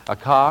 Mr. Prescott? A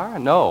car?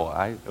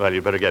 No, Well,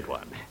 you better get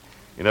one.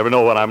 You never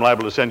know when I'm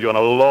liable to send you on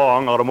a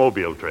long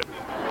automobile trip.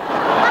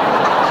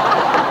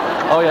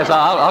 Oh, yes,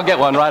 I'll get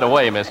one right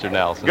away, Mr.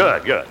 Nelson.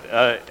 Good, good.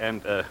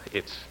 And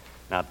it's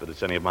not that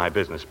it's any of my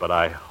business, but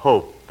I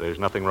hope there's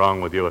nothing wrong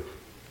with your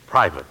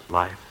private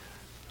life.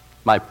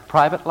 My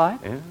private life?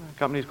 Yeah, the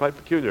company's quite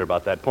peculiar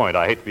about that point.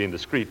 I hate to be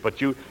indiscreet,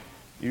 but you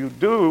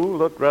do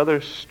look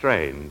rather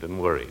strained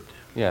and worried.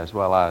 Yes,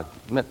 well, I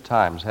admit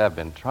times have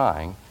been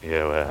trying.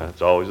 Yeah, well,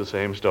 it's always the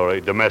same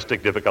story.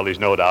 Domestic difficulties,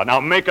 no doubt.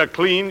 Now, make a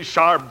clean,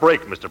 sharp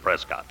break, Mr.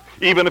 Prescott,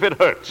 even if it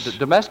hurts.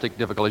 Domestic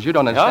difficulties? You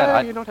don't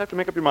understand. You don't have to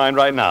make up your mind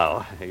right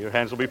now. Your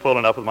hands will be full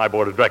enough with my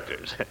board of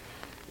directors.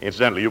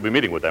 Incidentally, you'll be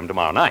meeting with them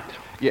tomorrow night.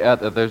 Yeah,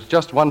 there's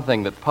just one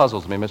thing that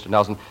puzzles me, Mr.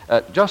 Nelson.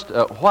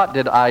 What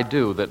did I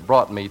do that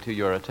brought me to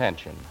your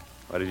attention?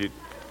 What did you...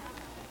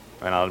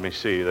 Well, now, let me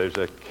see. There's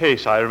a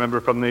case I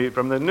remember from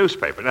the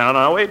newspaper.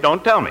 No, wait,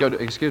 don't tell me.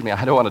 Excuse me,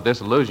 I don't want to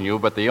disillusion you,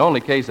 but the only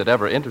case that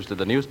ever interested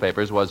the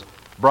newspapers was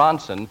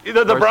Bronson.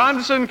 The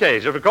Bronson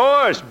case, of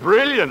course.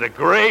 Brilliant, a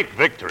great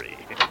victory.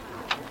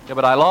 Yeah,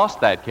 but I lost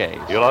that case.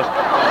 You lost?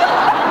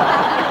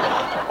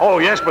 Oh,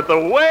 yes, but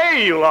the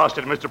way you lost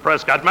it, Mr.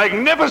 Prescott,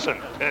 magnificent.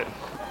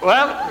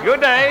 Well,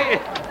 good day.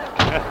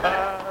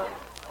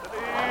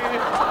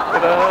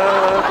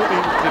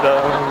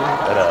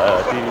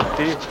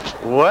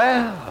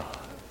 Well,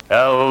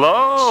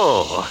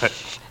 hello.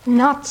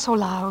 Not so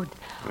loud.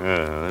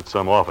 That's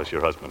some office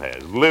your husband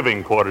has.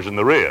 Living quarters in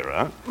the rear,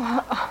 huh?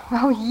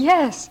 Oh,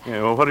 yes.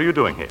 Yeah, well, what are you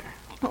doing here?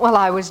 Well,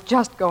 I was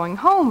just going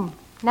home,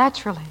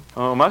 naturally.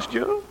 Oh, must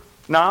you?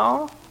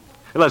 Now?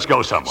 Let's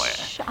go somewhere.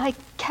 Shh, I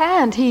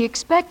can't. He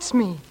expects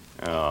me.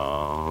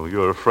 Oh,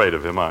 you're afraid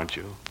of him, aren't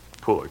you?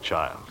 Poor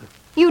child.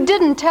 You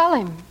didn't tell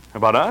him.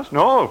 About us?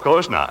 No, of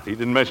course not. He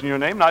didn't mention your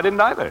name, and I didn't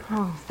either.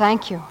 Oh,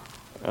 thank you.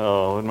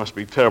 Oh, it must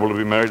be terrible to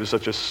be married to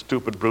such a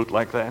stupid brute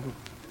like that.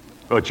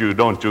 But you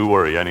don't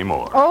worry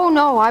anymore. Oh,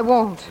 no, I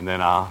won't. And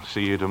then I'll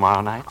see you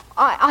tomorrow night?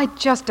 I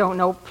just don't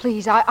know.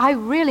 Please, I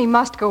really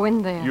must go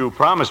in there. You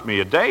promised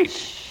me a date.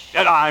 Shh.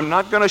 And I'm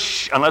not going to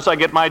shh unless I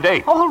get my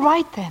date. All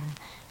right, then.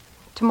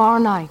 Tomorrow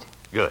night.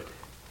 Good.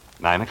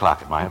 9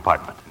 o'clock at my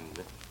apartment.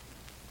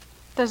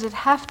 Does it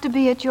have to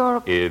be at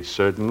your... It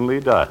certainly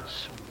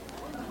does.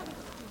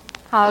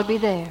 I'll be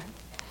there.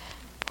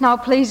 Now,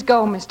 please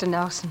go, Mr.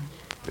 Nelson.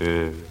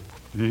 Good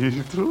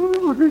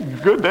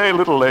day,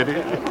 little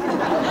lady.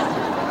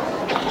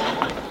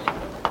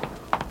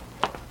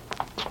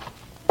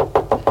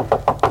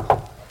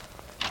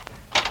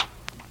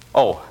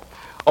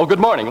 Oh, good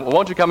morning.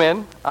 Won't you come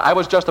in? I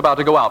was just about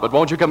to go out, but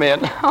won't you come in?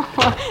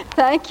 Oh,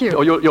 thank you.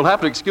 Oh, you'll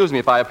have to excuse me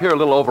if I appear a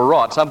little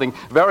overwrought. Something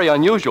very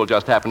unusual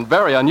just happened,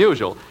 very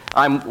unusual.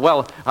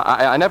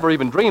 I never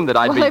even dreamed that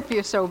I'd be... Well, if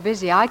you're so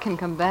busy, I can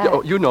come back.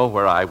 You know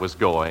where I was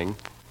going.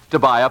 To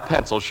buy a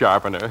pencil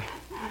sharpener.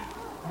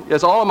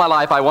 Yes, all of my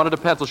life I wanted a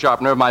pencil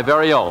sharpener of my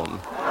very own.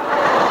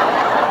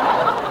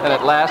 And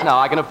at last, now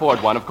I can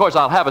afford one. Of course,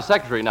 I'll have a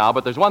secretary now,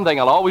 but there's one thing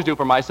I'll always do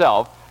for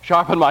myself.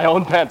 Sharpen my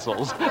own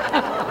pencils.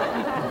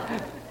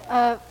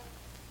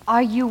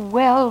 Are you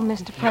well,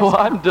 Mr. President? Oh,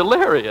 I'm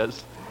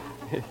delirious.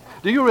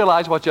 Do you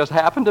realize what just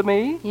happened to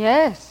me?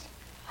 Yes.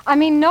 I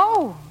mean,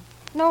 no.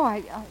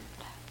 No,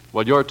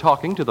 Well, you're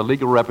talking to the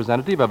legal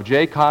representative of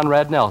J.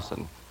 Conrad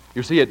Nelson.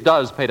 You see, it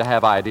does pay to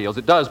have ideals.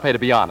 It does pay to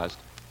be honest.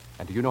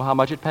 And do you know how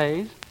much it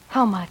pays?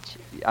 How much?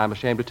 I'm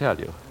ashamed to tell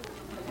you.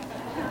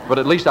 But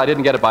at least I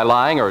didn't get it by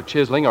lying or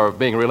chiseling or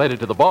being related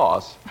to the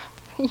boss.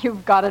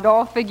 You've got it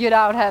all figured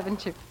out,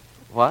 haven't you?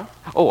 What?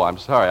 Oh, I'm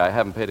sorry. I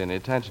haven't paid any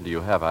attention to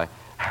you, have I?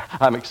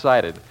 I'm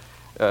excited.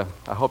 I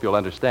hope you'll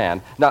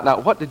understand. Now,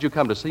 what did you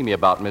come to see me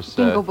about, Miss...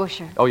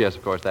 Dinglebusher. Oh, yes,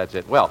 of course, that's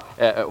it. Well,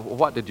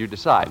 what did you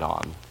decide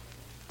on?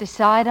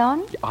 Decide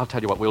on? I'll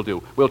tell you what we'll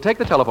do. We'll take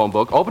the telephone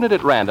book, open it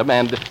at random,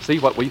 and see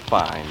what we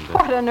find.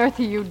 What on earth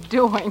are you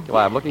doing?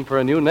 Well, I'm looking for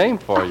a new name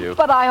for you.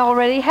 But I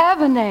already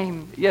have a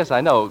name. Yes, I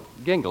know.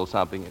 Gingle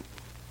something.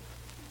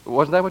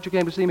 Wasn't that what you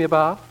came to see me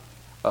about?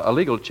 A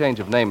legal change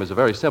of name is a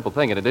very simple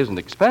thing, and it isn't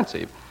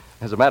expensive.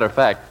 As a matter of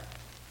fact,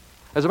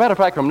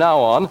 from now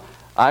on,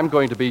 I'm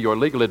going to be your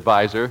legal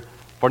advisor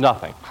for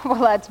nothing. Well,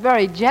 that's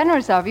very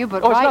generous of you,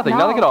 but Oh, it's right nothing, now...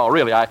 nothing at all,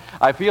 really.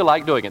 I feel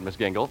like doing it, Miss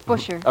Gingle.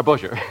 Busher.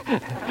 Busher.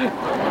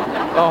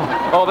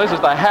 Oh, this is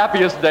the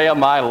happiest day of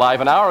my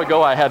life. An hour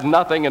ago, I had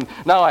nothing, and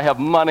now I have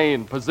money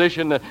and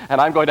position, and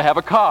I'm going to have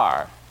a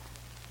car.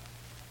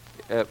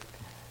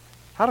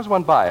 How does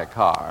one buy a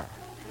car?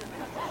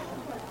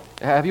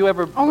 Have you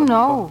ever... Oh,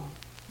 no.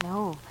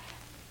 No.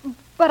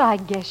 But I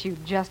guess you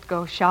just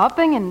go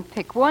shopping and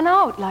pick one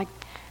out, like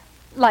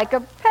a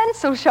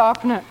pencil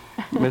sharpener.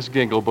 Miss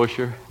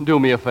Ginglebusher, do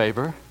me a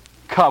favor.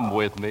 Come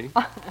with me.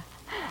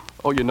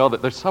 Oh, you know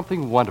that there's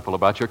something wonderful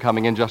about your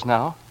coming in just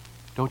now.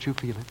 Don't you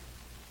feel it?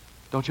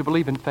 Don't you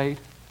believe in fate?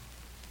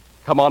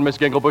 Come on, Miss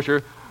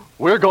Ginglebusher.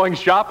 We're going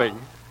shopping.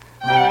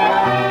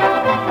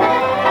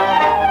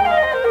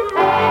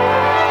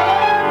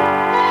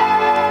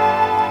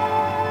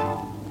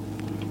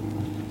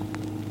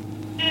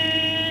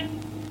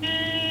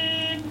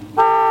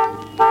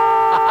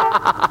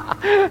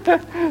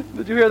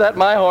 Did you hear that?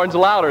 My horn's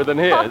louder than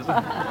his.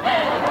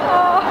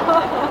 Oh,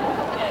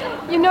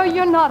 you know,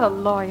 you're not a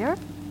lawyer.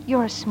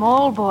 You're a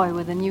small boy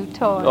with a new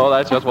toy. Oh,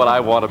 that's just what I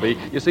want to be.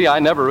 You see, I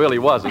never really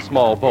was a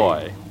small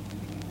boy.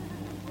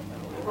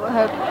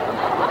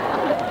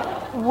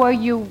 Were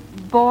you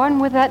born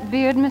with that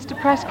beard, Mr.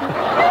 Prescott?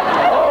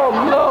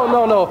 Oh,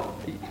 no.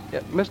 Yeah,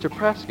 Mr.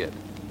 Prescott.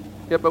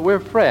 Yeah, but we're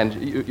friends.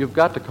 You've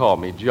got to call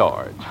me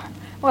George.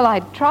 Well,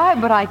 I'd try,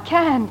 but I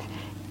can't.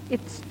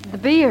 It's the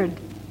beard.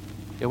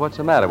 Yeah, what's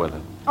the matter with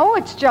it? Oh,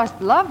 it's just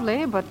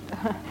lovely, but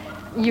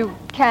you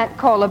can't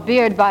call a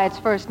beard by its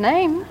first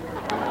name.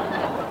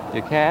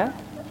 You can't?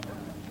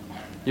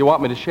 You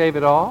want me to shave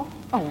it off?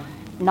 Oh,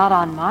 not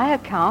on my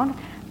account.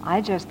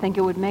 I just think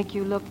it would make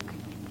you look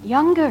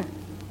younger.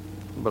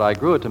 But I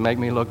grew it to make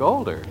me look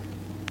older.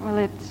 Well,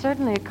 it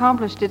certainly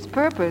accomplished its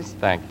purpose.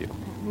 Thank you.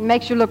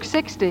 Makes you look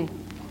 60.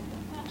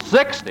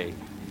 60?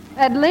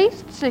 At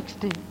least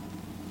 60.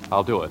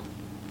 I'll do it.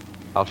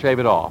 I'll shave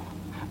it off.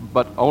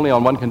 But only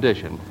on one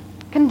condition.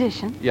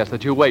 Condition? Yes,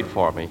 that you wait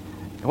for me.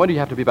 When do you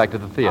have to be back to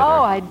the theater?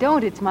 Oh, I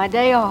don't. It's my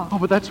day off. Oh,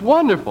 but that's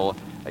wonderful.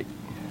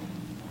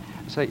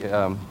 Say,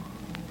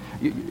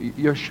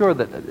 you're sure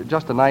that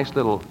just a nice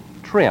little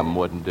trim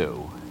wouldn't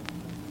do?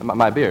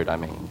 My beard, I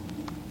mean.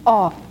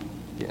 Off.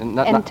 Yeah,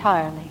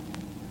 entirely.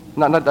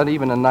 Not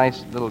even a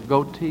nice little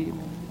goatee?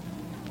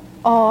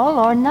 All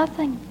or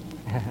nothing.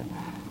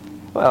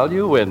 Well,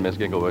 you win, Miss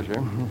Ginglebusher.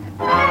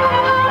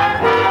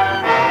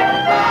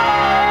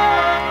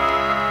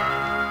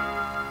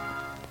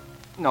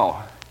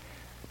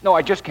 No,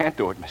 I just can't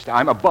do it, mister.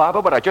 I'm a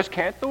barber, but I just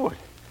can't do it.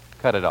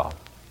 Cut it off.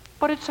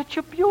 But it's such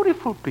a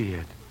beautiful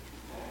beard.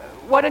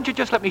 Why don't you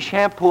just let me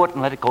shampoo it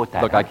and let it go at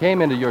that? Look, I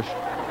came into your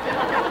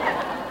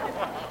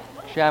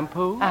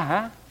shampoo.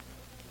 Uh-huh.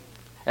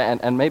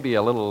 And maybe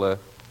a little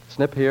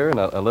snip here and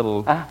a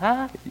little...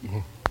 Uh-huh.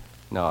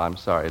 No, I'm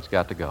sorry. It's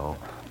got to go.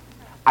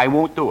 I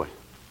won't do it.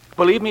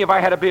 Believe me, if I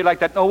had a beard like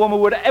that, no woman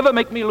would ever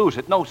make me lose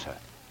it. No, sir.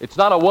 It's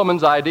not a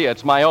woman's idea.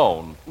 It's my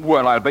own.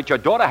 Well, I'll bet your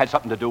daughter had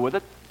something to do with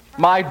it.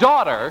 My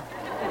daughter?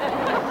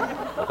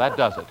 Well, that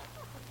does it.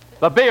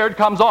 The beard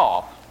comes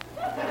off.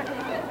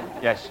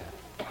 Yes, sir.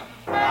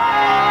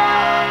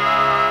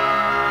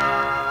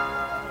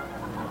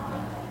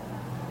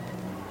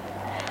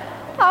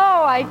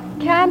 Oh, I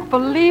can't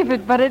believe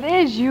it, but it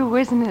is you,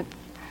 isn't it?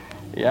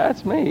 Yeah,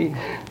 it's me.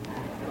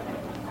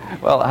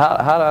 Well, how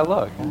do I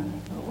look?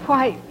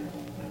 Why,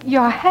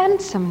 you're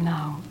handsome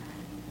now.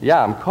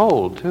 Yeah, I'm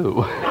cold,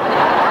 too.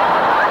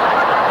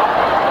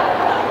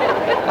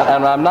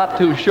 And I'm not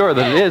too sure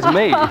that it is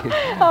me.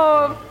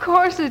 Oh, of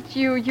course it's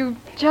you. You've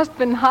just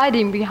been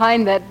hiding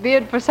behind that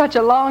beard for such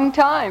a long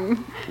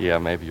time. Yeah,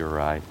 maybe you're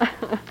right.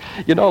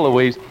 You know,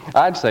 Louise,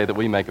 I'd say that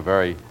we make a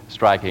very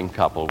striking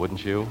couple,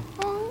 wouldn't you?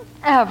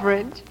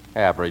 Average.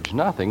 Average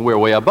nothing. We're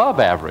way above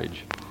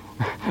average.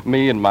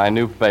 Me and my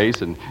new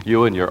face, and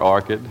you and your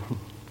orchid.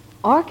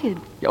 Orchid?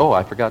 Oh,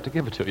 I forgot to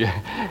give it to you.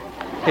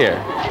 Here.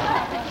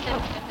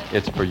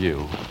 It's for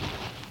you.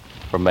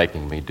 For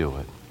making me do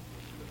it.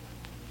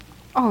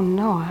 Oh,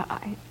 no,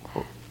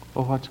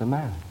 Oh, what's the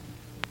matter?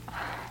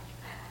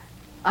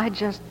 I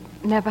just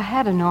never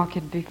had an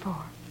orchid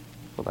before.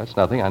 Well, that's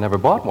nothing. I never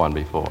bought one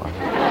before.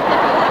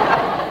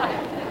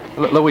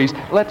 Louise,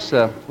 let's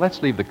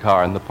leave the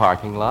car in the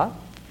parking lot.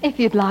 If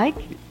you'd like.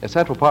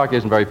 Central Park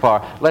isn't very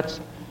far. Let's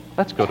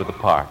go to the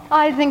park.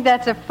 I think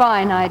that's a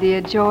fine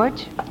idea,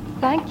 George.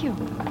 Thank you.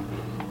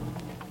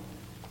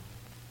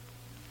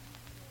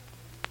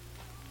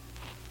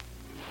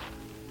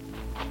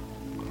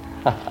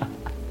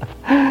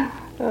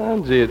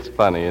 Oh, gee, it's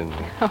funny, isn't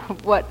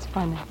it? What's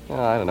funny?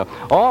 I don't know.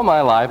 All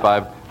my life,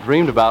 I've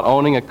dreamed about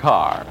owning a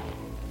car.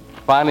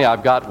 Finally,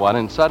 I've got one,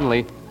 and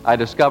suddenly I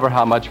discover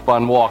how much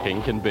fun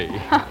walking can be.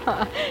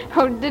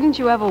 Oh, didn't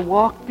you ever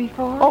walk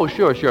before? Oh,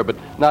 sure, but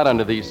not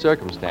under these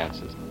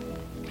circumstances.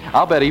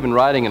 I'll bet even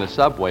riding in a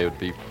subway would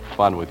be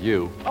fun with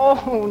you.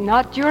 Oh,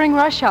 not during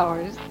rush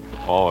hours.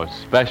 Oh,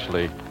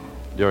 especially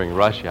during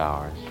rush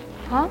hours.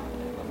 Huh?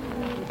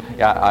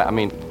 Yeah, I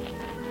mean,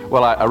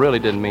 well, I really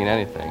didn't mean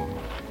anything.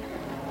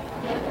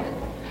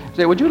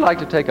 Say, would you like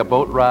to take a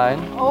boat ride?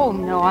 Oh,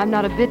 no, I'm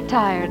not a bit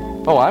tired.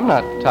 Oh, I'm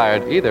not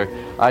tired either.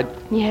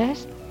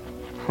 Yes?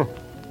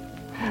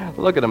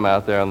 Look at them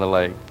out there on the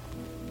lake.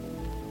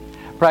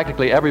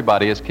 Practically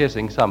everybody is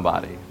kissing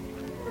somebody.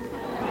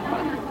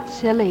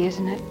 Silly,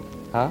 isn't it?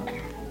 Huh?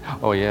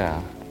 Oh, yeah.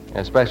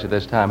 Especially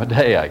this time of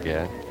day, I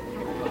guess.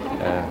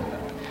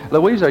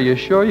 Louise, are you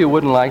sure you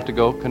wouldn't like to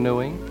go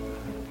canoeing?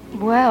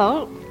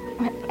 Well,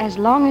 as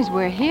long as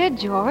we're here,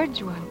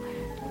 George, well,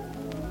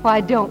 why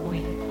don't we?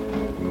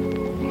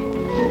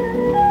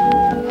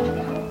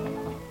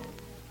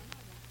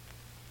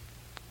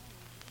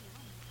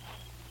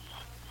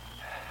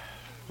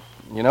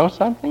 You know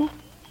something?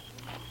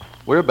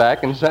 We're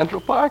back in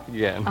Central Park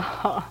again.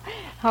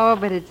 Oh,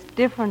 but it's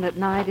different at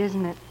night,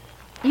 isn't it?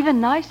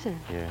 Even nicer.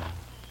 Yeah.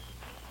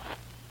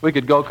 We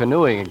could go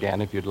canoeing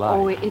again if you'd like.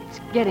 Oh, it's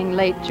getting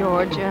late,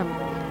 George.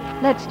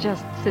 Let's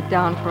just sit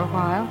down for a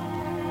while.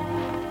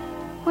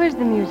 Where's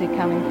the music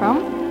coming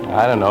from?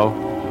 I don't know.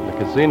 The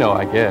casino,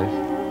 I guess.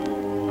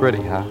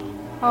 Pretty, huh?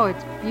 Oh,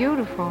 it's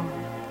beautiful.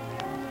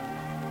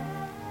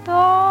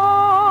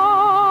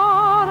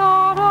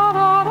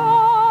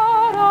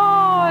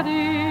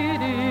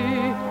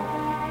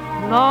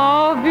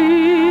 La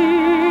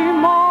vie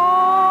mine,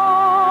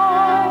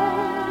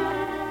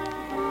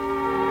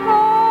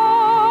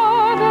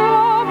 God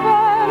love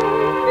and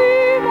be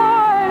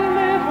thy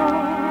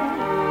little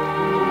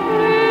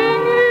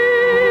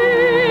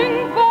clinging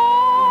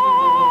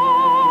vine,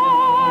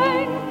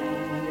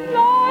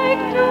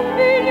 like to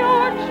feel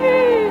your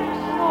cheeks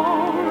so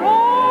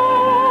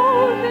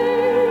rosy,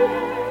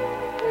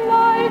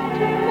 like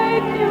to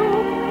make you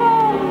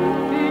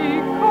comfy,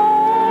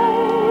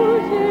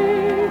 cozy.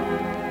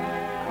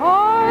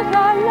 'Cause I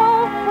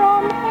love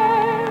from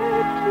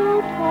head to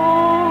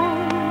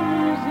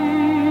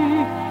toesy,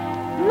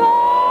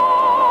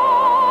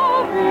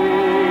 love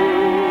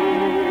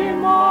thee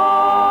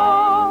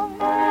mine.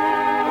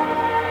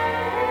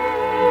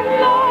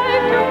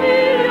 Like to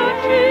feel your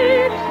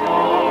cheeks so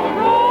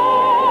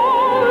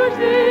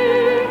rosy,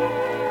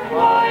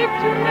 like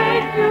to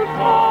make you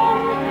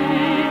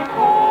comfy,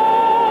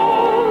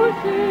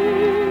 cozy.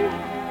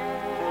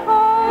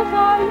 'Cause I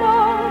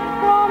love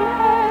from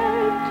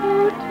head to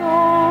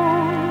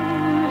toesy,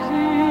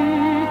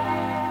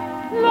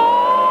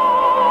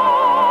 love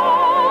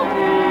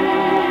thee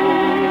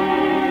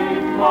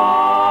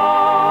mine.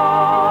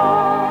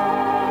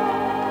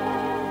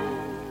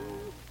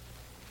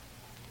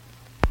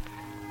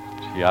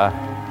 Gee,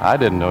 I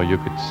didn't know you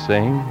could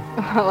sing.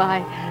 Well,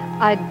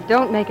 I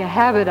don't make a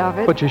habit of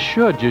it. But you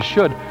should.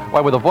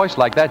 Why, with a voice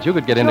like that, you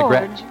could get into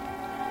George,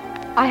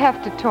 I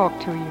have to talk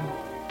to you.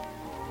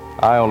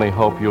 I only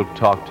hope you'll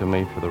talk to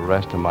me for the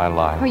rest of my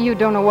life. Oh, you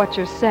don't know what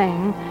you're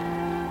saying.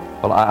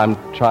 Well, I'm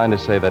trying to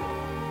say that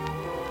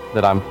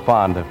I'm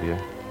fond of you.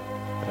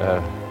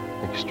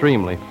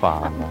 Extremely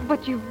fond.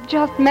 But you've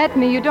just met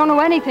me. You don't know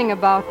anything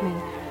about me.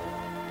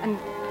 And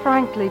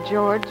frankly,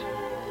 George,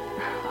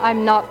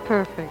 I'm not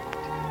perfect.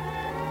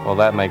 Well,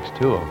 that makes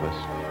two of us.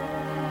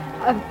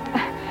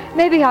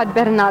 Maybe I'd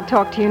better not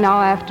talk to you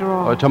now after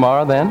all.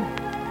 Tomorrow, then?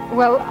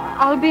 Well,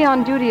 I'll be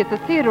on duty at the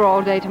theater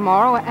all day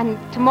tomorrow, and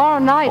tomorrow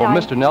night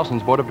Mr.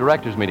 Nelson's Board of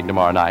Directors meeting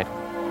tomorrow night.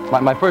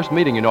 My first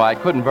meeting, you know, I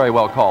couldn't very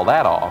well call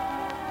that off.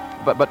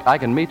 But I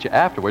can meet you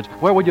afterwards.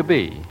 Where will you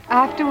be?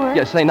 Afterwards?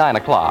 Yeah, say 9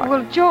 o'clock.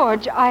 Well,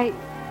 George, I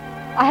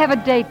have a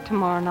date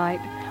tomorrow night.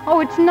 Oh,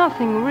 it's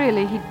nothing,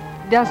 really. He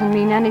doesn't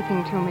mean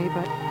anything to me,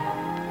 but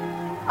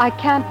I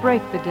can't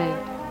break the date.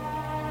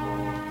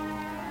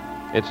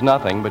 It's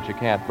nothing, but you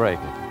can't break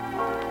it.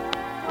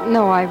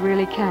 No, I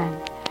really can't.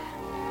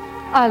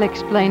 I'll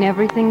explain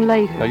everything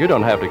later. No, you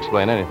don't have to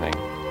explain anything.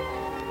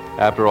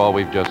 After all,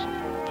 we've just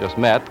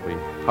met. We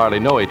hardly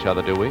know each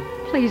other, do we?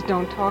 Please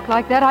don't talk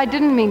like that. I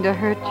didn't mean to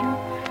hurt you.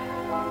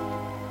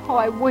 Oh,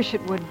 I wish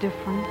it were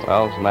different.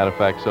 Well, as a matter of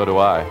fact, so do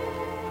I.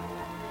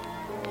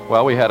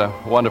 Well, we had a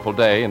wonderful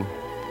day, and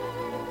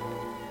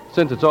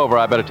since it's over,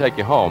 I better take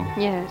you home.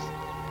 Yes.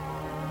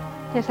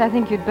 Yes, I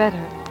think you'd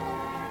better.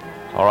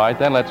 All right,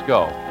 then, let's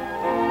go.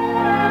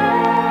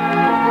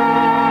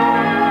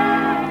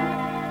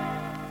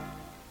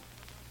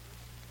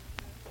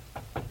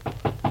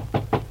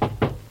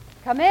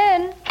 Come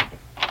in.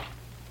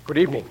 Good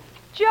evening.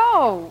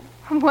 Joe.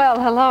 Well,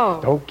 hello.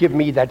 Don't give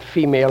me that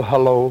female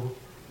hello.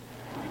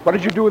 What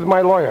did you do with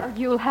my lawyer?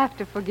 You'll have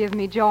to forgive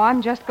me, Joe.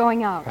 I'm just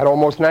going out. At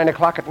almost 9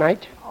 o'clock at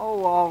night?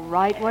 Oh, all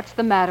right. What's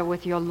the matter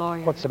with your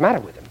lawyer? What's the matter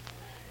with him?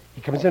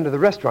 He comes into the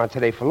restaurant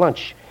today for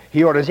lunch.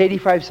 He orders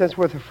 85 cents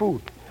worth of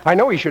food. I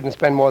know he shouldn't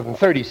spend more than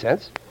 30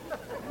 cents.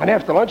 And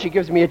after lunch, he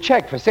gives me a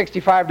check for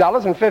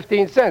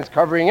 $65.15,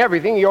 covering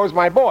everything he owes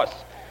my boss.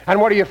 And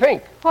what do you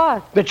think?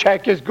 What? The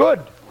check is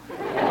good.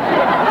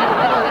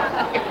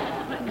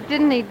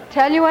 Didn't he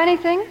tell you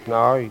anything?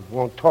 No, he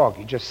won't talk.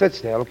 He just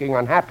sits there looking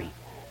unhappy.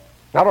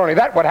 Not only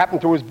that, what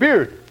happened to his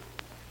beard?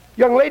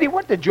 Young lady,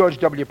 what did George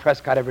W.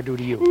 Prescott ever do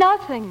to you?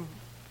 Nothing.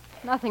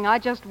 Nothing. I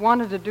just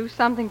wanted to do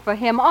something for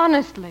him,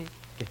 honestly.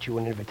 Get you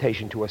an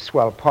invitation to a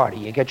swell party.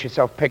 You get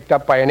yourself picked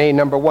up by an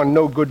A1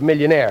 no-good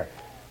millionaire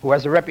who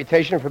has a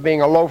reputation for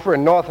being a loafer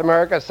in North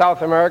America,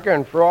 South America,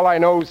 and for all I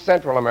know,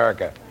 Central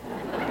America.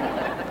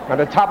 And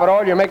to top it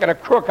all, you're making a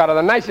crook out of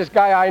the nicest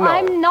guy I know.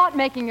 I'm not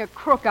making a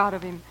crook out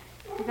of him.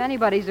 If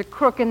anybody's a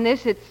crook in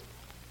this,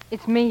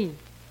 it's me.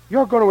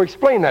 You're going to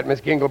explain that,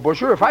 Miss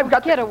Ginglebusher. If I've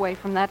got Get away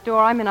from that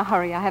door. I'm in a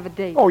hurry. I have a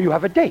date. Oh, you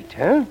have a date,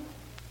 huh?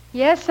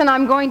 Yes, and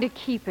I'm going to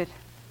keep it.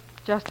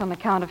 Just on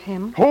account of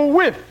him. Who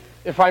with,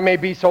 if I may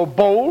be so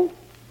bold?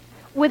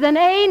 With an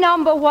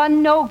A1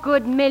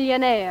 no-good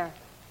millionaire.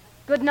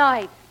 Good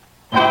night.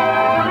 And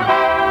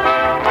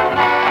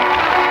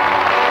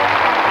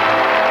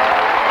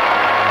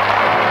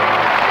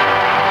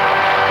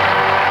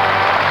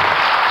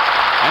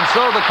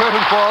so the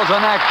curtain falls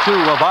on Act Two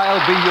of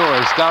I'll Be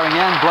Yours, starring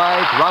Ann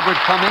Blythe, Robert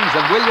Cummings,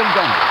 and William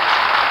Bendix.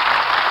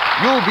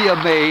 You'll be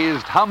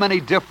amazed how many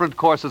different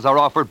courses are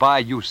offered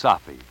by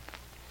USAFI.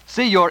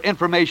 See your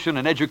information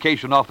and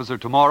education officer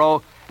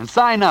tomorrow and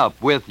sign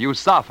up with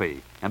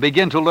USAFI and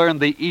begin to learn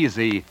the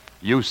easy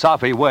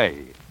USAFI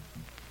way.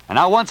 And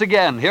now, once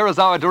again, here is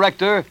our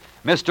director,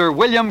 Mr.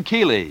 William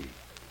Keighley.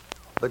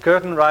 The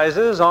curtain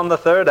rises on the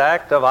third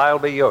act of I'll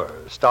Be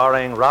Yours,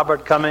 starring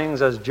Robert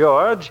Cummings as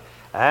George,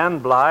 Ann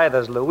Blythe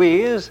as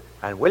Louise,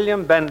 and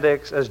William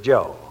Bendix as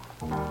Joe.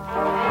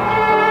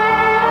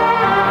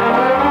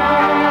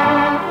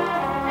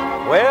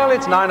 Well,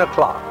 it's 9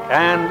 o'clock,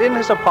 and in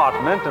his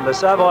apartment in the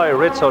Savoy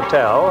Ritz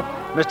Hotel,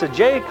 Mr.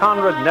 J.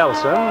 Conrad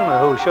Nelson,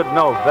 who should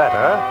know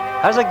better,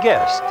 has a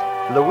guest,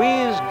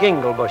 Louise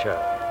Ginglebusher.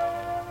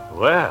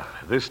 Well,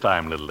 this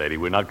time, little lady,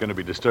 we're not going to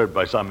be disturbed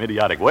by some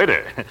idiotic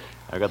waiter.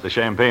 I got the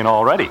champagne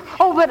all ready.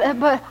 Oh, but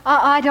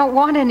I don't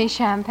want any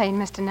champagne,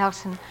 Mr.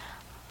 Nelson.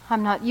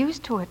 I'm not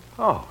used to it.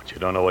 Oh, but you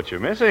don't know what you're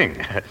missing.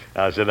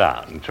 Now sit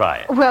down and try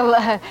it.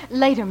 Well,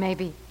 later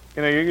maybe.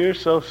 You know, you're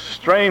so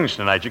strange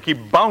tonight. You keep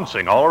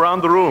bouncing all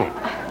around the room.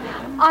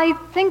 I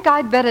think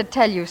I'd better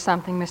tell you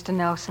something, Mr.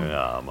 Nelson.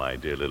 Oh, my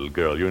dear little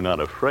girl, you're not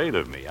afraid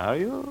of me, are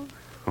you?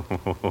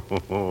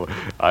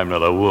 I'm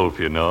not a wolf,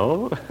 you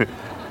know.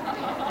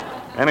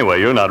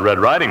 Anyway, you're not Red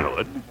Riding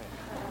Hood.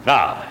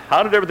 Now,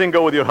 how did everything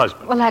go with your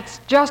husband? Well,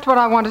 that's just what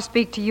I want to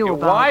speak to you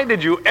about. Why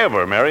did you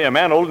ever marry a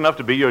man old enough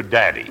to be your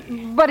daddy?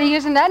 But he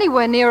isn't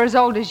anywhere near as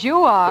old as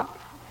you are.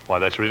 Why,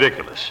 that's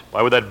ridiculous.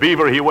 Why, with that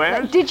beaver he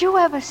wears? Did you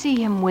ever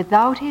see him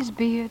without his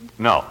beard?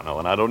 No,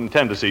 and I don't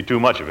intend to see too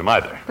much of him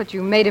either. But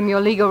you made him your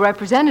legal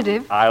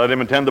representative. I let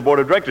him attend the board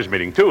of directors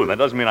meeting, too, and that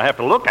doesn't mean I have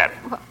to look at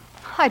him. Well,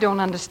 I don't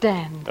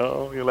understand.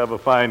 Oh, you'll have a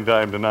fine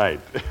time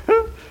tonight.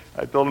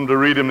 I told him to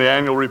read him the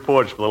annual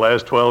reports for the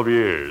last 12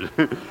 years.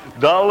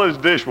 Dull as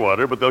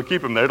dishwater, but they'll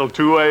keep him there till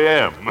 2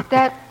 a.m.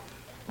 That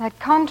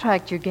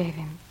contract you gave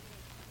him,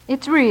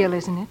 it's real,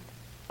 isn't it?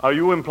 Are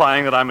you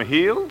implying that I'm a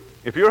heel?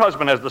 If your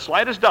husband has the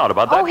slightest doubt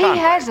about that contract... Oh, he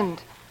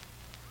hasn't.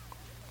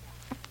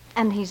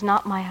 And he's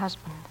not my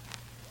husband.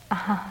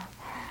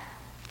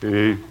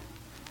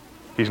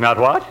 He's not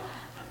what?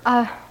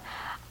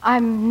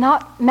 I'm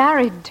not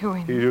married to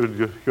him.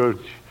 You're...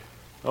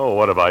 Oh,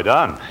 what have I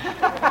done?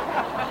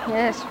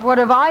 Yes, what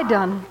have I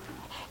done?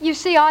 You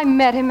see, I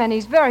met him, and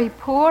he's very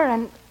poor,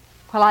 and...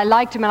 Well, I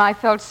liked him, and I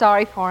felt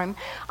sorry for him.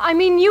 I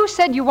mean, you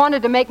said you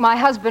wanted to make my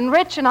husband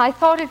rich, and I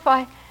thought if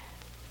I...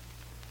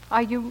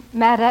 Are you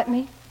mad at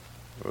me?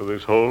 Well,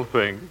 this whole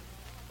thing,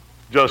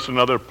 just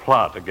another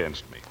plot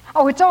against me.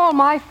 Oh, it's all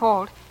my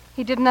fault.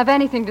 He didn't have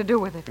anything to do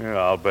with it. Yeah,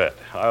 I'll bet.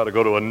 I ought to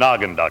go to a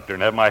noggin doctor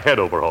and have my head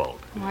overhauled.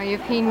 Why,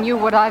 if he knew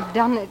what I've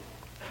done,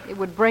 it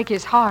would break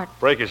his heart.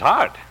 Break his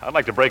heart? I'd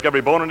like to break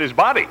every bone in his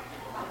body.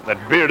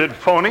 That bearded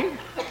phony.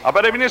 I'll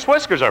bet even his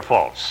whiskers are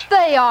false.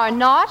 They are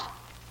not.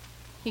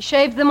 He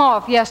shaved them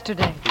off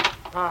yesterday.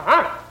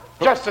 Uh-huh.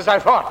 Just as I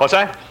thought. What's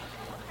that?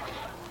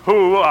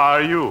 Who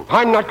are you?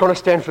 I'm not going to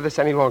stand for this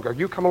any longer.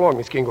 You come along,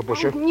 Miss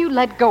Ginglebusher. You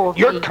let go of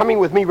me. You're coming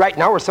with me right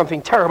now or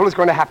something terrible is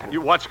going to happen.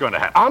 What's going to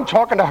happen? I'm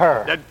talking to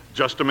her.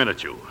 Just a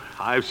minute, you.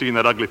 I've seen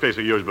that ugly face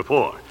of yours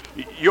before.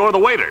 You're the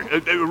waiter.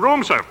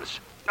 Room service.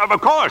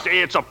 Of course,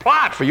 it's a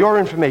plot. For your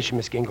information,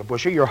 Miss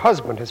Ginglebusher, your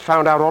husband has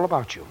found out all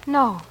about you.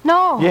 No.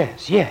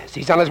 Yes.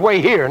 He's on his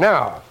way here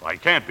now. Well, he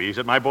can't be. He's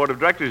at my board of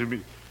directors.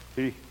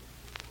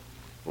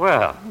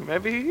 Well,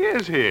 maybe he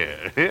is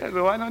here.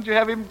 So why don't you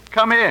have him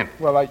come in?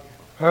 Well,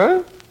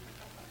 Huh?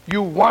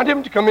 You want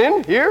him to come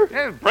in here?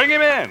 Yes, bring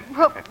him in.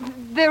 Well,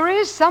 there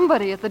is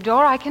somebody at the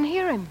door. I can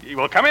hear him.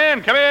 Well, come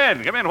in.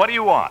 What do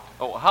you want?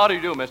 Oh, how do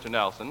you do, Mr.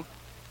 Nelson?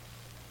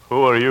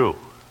 Who are you?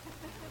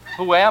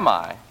 Who am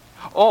I?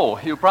 Oh,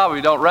 you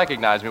probably don't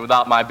recognize me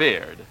without my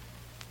beard.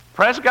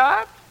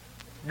 Prescott?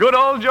 Good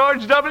old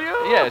George W.?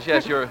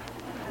 Yes, your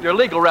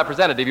legal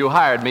representative. You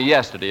hired me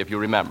yesterday, if you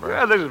remember.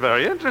 Well, this is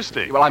very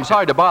interesting. Well, I'm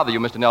sorry to bother you,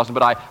 Mr. Nelson,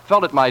 but I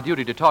felt it my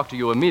duty to talk to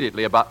you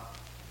immediately about...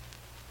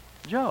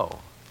 Joe.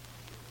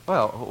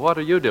 Well, what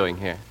are you doing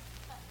here?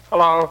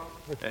 Hello.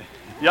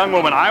 Young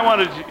woman, I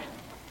wanted you...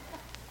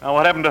 Now,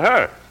 what happened to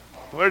her?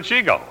 Where'd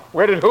she go?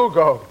 Where did who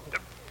go?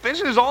 This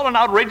is all an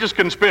outrageous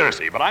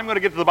conspiracy, but I'm going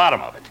to get to the bottom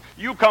of it.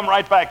 You come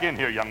right back in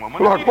here, young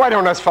woman. Look, why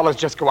don't us fellas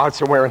just go out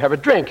somewhere and have a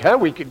drink, huh?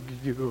 We could...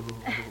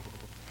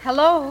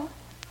 Hello?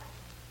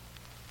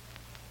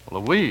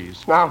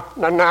 Louise. Now,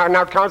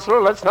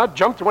 Counselor, let's not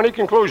jump to any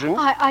conclusions.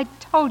 I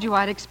told you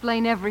I'd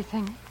explain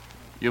everything.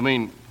 You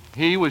mean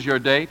he was your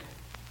date?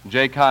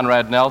 J.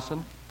 Conrad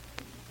Nelson?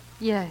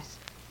 Yes.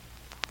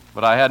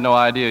 But I had no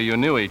idea you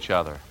knew each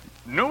other.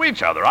 Knew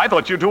each other? I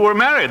thought you two were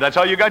married. That's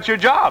how you got your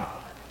job.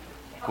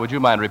 Would you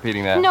mind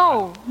repeating that?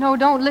 No,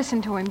 don't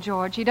listen to him,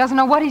 George. He doesn't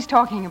know what he's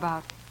talking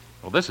about.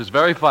 Well, this is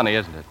very funny,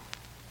 isn't it?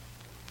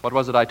 What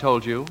was it I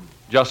told you?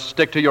 Just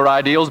stick to your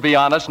ideals, be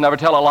honest, never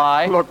tell a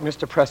lie? Look,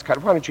 Mr.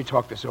 Prescott, why don't you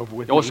talk this over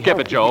with me? Oh, skip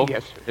it, Joe.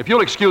 Yes. If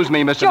you'll excuse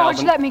me, Mr. George,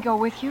 Nelson. let me go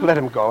with you. Let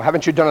him go.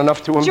 Haven't you done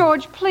enough to him?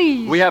 George,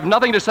 please. We have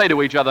nothing to say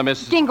to each other,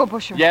 Miss...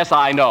 Ginglebusher. Yes,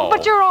 I know.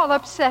 But you're all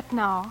upset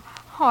now.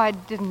 Oh, I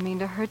didn't mean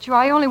to hurt you.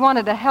 I only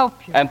wanted to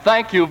help you. And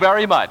thank you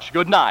very much.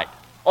 Good night,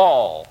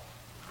 all.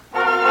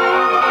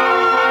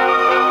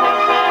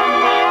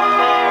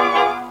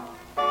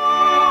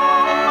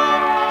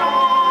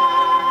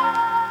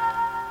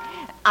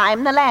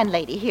 I'm the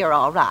landlady here,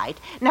 all right.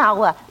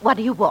 Now, what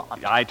do you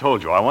want? I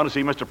told you, I want to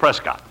see Mr.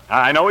 Prescott.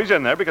 I know he's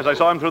in there because I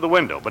saw him through the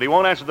window, but he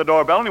won't answer the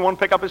doorbell and he won't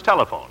pick up his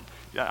telephone.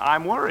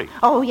 I'm worried.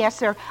 Oh, yes,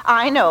 sir.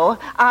 I know.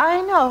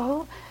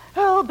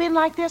 Oh, been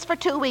like this for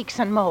 2 weeks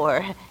and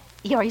more.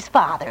 You're his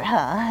father,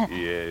 huh?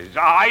 Yes,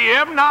 I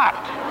am not.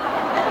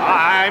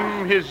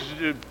 I'm his,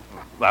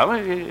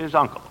 his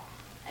uncle.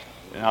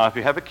 Now, if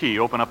you have a key,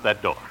 open up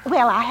that door.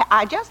 Well,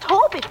 I just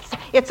hope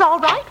it's all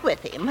right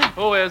with him.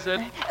 Who is it?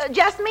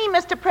 Just me,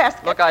 Mr.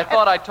 Prescott. Look, I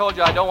thought I told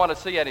you I don't want to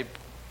see any...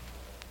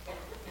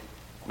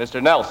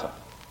 Mr. Nelson.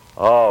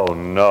 Oh,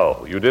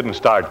 no. You didn't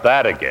start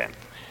that again.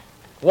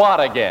 What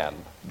again?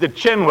 The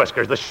chin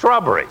whiskers, the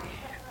shrubbery.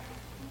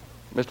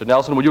 Mr.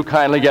 Nelson, will you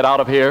kindly get out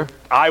of here?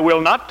 I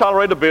will not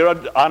tolerate a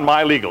beard on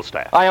my legal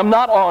staff. I am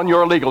not on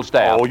your legal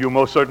staff. Oh, you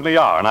most certainly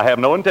are, and I have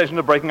no intention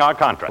of breaking our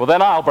contract. Well,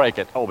 then I'll break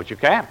it. Oh, but you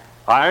can't.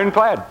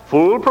 Ironclad,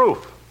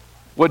 foolproof.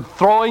 Would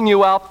throwing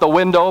you out the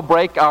window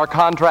break our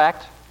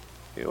contract?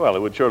 Well,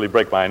 it would surely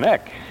break my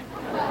neck.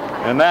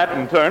 And that,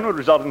 in turn, would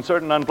result in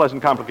certain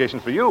unpleasant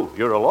complications for you.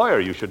 You're a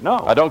lawyer, you should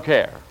know. I don't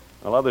care.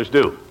 Well, others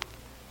do.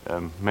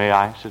 May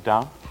I sit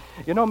down?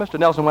 You know, Mr.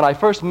 Nelson, when I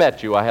first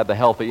met you, I had the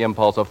healthy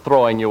impulse of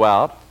throwing you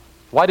out.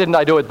 Why didn't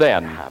I do it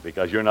then?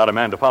 Because you're not a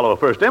man to follow a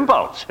first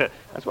impulse.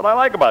 That's what I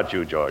like about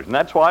you, George, and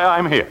that's why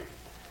I'm here.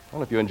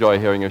 Well, if you enjoy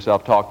hearing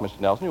yourself talk, Mr.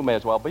 Nelson, you may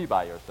as well be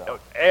by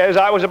yourself. As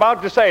I was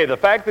about to say, the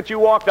fact that you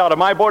walked out of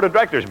my board of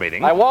directors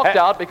meeting... I walked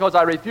out because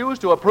I refused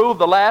to approve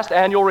the last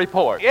annual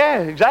report. Yeah,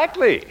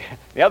 exactly.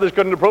 The others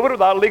couldn't approve it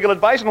without legal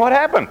advice, and what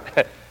happened?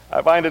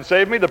 I find it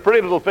saved me the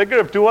pretty little figure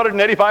of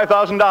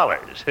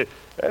 $285,000.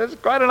 That's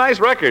quite a nice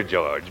record,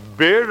 George.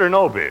 Beard or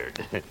no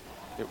beard.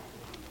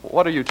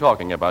 What are you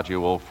talking about,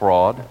 you old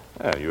fraud?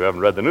 You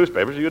haven't read the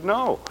newspapers, you'd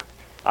know.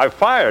 I've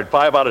fired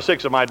 5 out of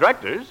 6 of my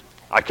directors.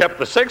 I kept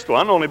the 6th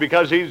one only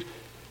because he's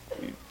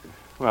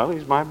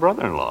my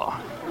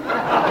brother-in-law.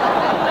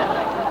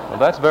 Well,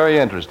 that's very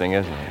interesting,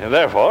 isn't it? And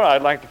therefore,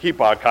 I'd like to keep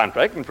our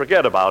contract and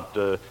forget about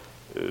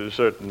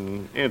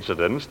certain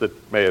incidents that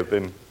may have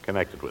been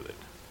connected with it.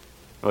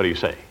 What do you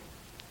say?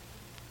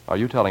 Are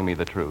you telling me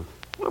the truth?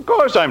 Well, of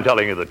course I'm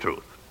telling you the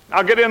truth.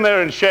 Now get in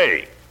there and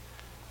shave.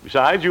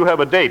 Besides, you have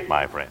a date,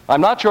 my friend.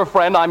 I'm not your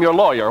friend, I'm your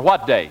lawyer.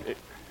 What date?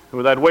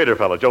 With that waiter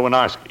fellow, Joe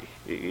Winarski.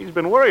 He's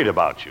been worried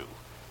about you.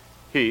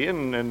 He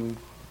and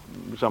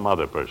some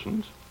other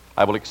persons.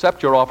 I will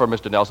accept your offer,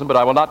 Mr. Nelson, but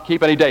I will not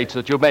keep any dates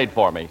that you've made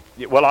for me.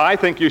 Well, I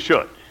think you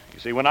should. You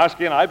see,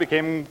 Winarski and I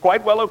became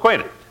quite well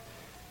acquainted.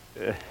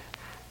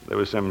 There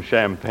was some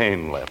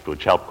champagne left,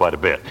 which helped quite a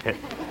bit.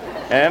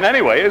 And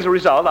anyway, as a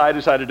result, I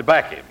decided to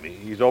back him.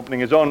 He's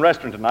opening his own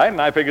restaurant tonight,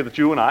 and I figured that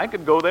you and I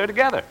could go there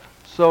together.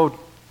 So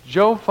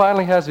Joe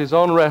finally has his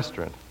own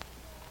restaurant.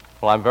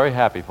 Well, I'm very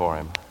happy for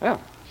him. Yeah,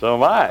 so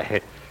am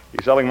I.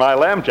 He's selling my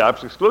lamb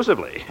chops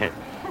exclusively.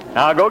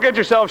 Now, go get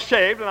yourself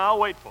shaved, and I'll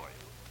wait for you.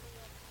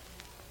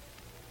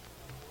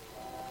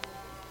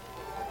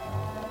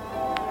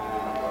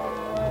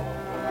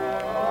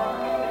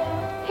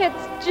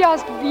 It's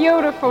just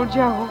beautiful,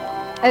 Joe.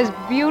 As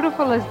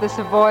beautiful as the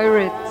Savoy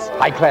Ritz.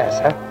 High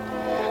class, huh?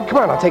 Come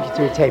on, I'll take you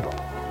to a table.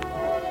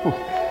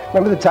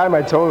 Remember the time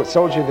I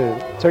sold you the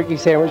turkey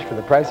sandwich for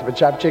the price of a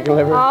chopped chicken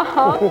liver?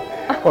 Uh-huh.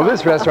 Well,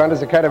 this restaurant is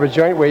the kind of a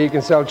joint where you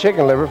can sell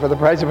chicken liver for the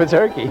price of a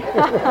turkey.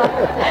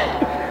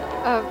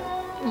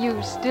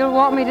 You still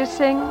want me to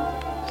sing?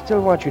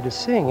 Still want you to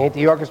sing. Ain't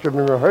the orchestra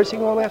been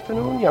rehearsing all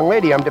afternoon? Young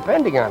lady, I'm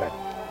depending on it.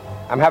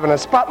 I'm having a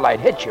spotlight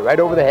hit you right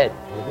over the head.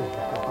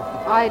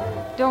 I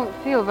don't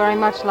feel very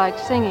much like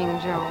singing,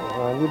 Joe.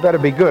 Well, you better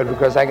be good,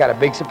 because I got a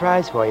big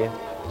surprise for you.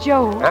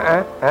 Joe?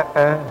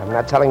 I'm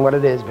not telling what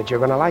it is, but you're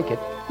going to like it.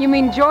 You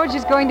mean George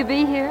is going to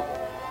be here?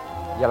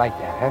 You like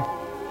that, huh?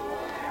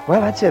 Well,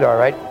 that's it, all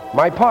right.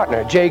 My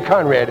partner, Jay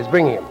Conrad, is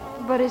bringing him.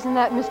 But isn't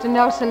that Mr.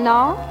 Nelson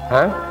now?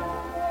 Huh?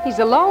 He's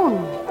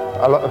alone.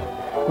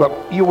 Look,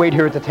 you wait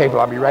here at the table.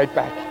 I'll be right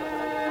back.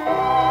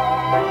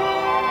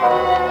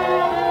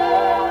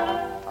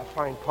 A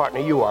fine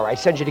partner you are. I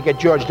sent you to get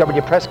George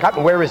W. Prescott,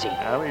 and where is he?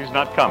 Well, he's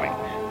not coming.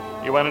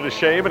 You wanted to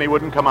shave, and he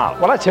wouldn't come out.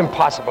 Well, that's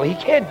impossible. He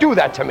can't do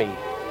that to me.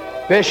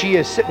 There she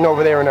is, sitting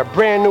over there in a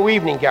brand new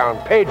evening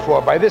gown, paid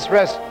for by this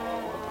rest,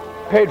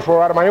 paid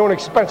for out of my own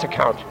expense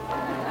account,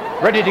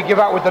 ready to give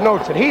out with the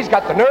notes, and he's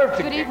got the nerve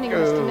to... Good evening,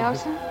 Mr.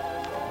 Nelson.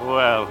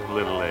 Well,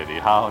 little lady,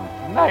 how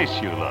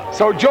nice you look.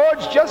 So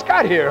George just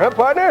got here, huh,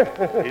 partner?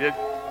 He did...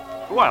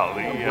 Well,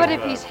 he... But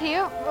if he's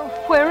here,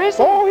 where is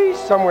he? Oh, he's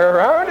somewhere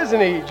around,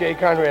 isn't he, J.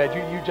 Conrad?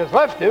 You just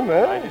left him,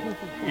 huh?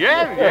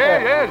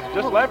 Yes.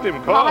 Just left him,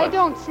 of course. I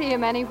don't see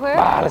him anywhere.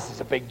 Ah, this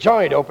is a big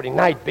joint, opening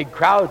night, big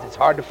crowds. It's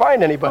hard to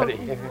find anybody.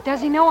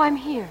 Does he know I'm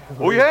here?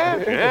 Oh,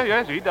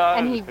 yes, he does.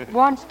 And he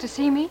wants to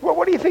see me? Well,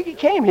 what do you think he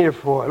came here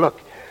for? Look,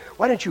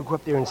 why don't you go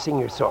up there and sing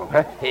your song,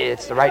 huh?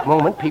 It's the right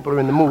moment. People are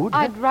in the mood.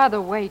 I'd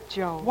rather wait,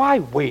 Joe. Why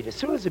wait? As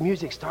soon as the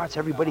music starts,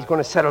 everybody's going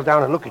to settle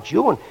down and look at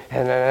you,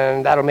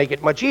 and that'll make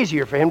it much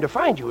easier for him to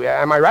find you.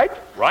 Am I right?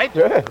 Right?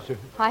 Yes.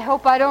 I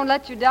hope I don't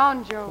let you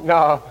down, Joe.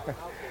 No.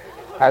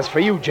 As for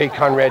you, J.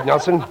 Conrad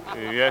Nelson...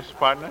 Yes,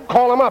 partner?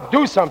 Call him up.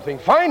 Do something.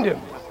 Find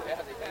him.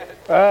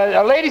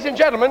 Ladies and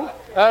gentlemen,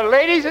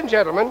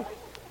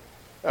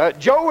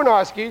 Joe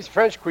Wynorski's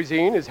French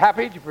Cuisine is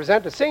happy to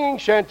present a singing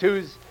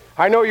chanteuse.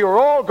 I know you're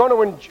all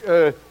going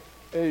to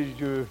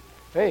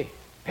Hey,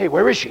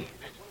 where is she?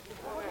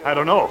 I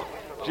don't know.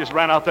 She just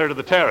ran out there to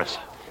the terrace.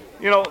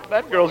 You know,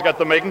 that girl's got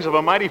the makings of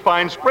a mighty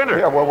fine sprinter.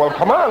 Yeah, well,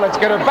 come on. Let's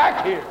get her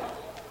back here.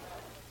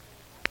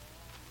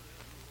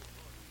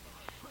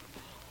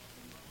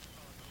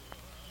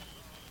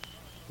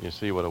 You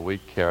see what a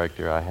weak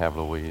character I have,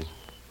 Louise.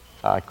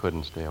 I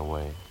couldn't stay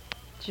away.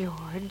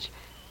 George,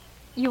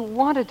 you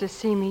wanted to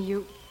see me.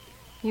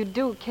 You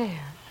do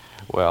care.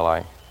 Well,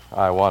 I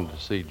wanted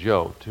to see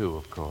Joe, too,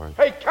 of course.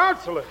 Hey,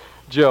 Counselor!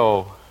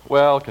 Joe,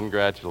 well,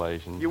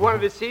 congratulations. You wanted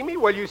to see me?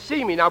 Well, you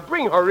see me. Now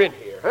bring her in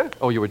here, huh?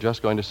 Oh, you were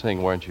just going to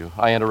sing, weren't you?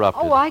 I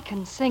interrupted. Oh, I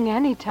can sing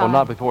anytime. Oh,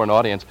 not before an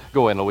audience.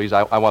 Go in, Louise.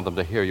 I want them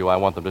to hear you. I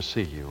want them to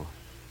see you.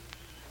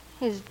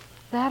 Is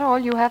that all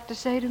you have to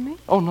say to me?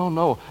 Oh,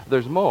 no.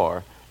 There's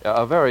more.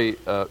 A very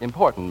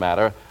important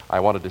matter I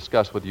want to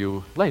discuss with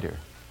you later.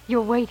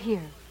 You'll wait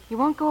here. You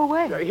won't go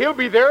away. He'll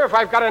be there if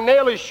I've got to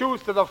nail his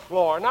shoes to the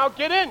floor. Now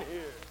get in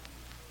here.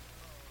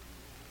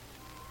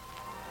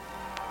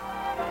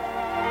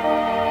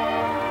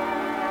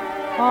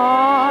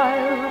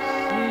 I'll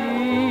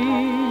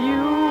see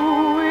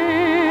you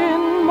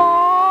in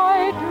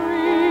my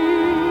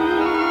dreams.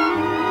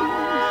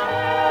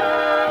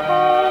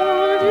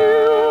 Hold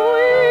you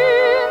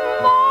in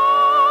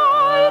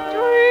my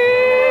dreams.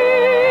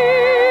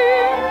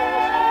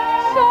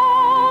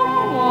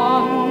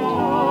 Someone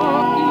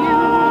took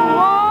you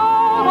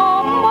out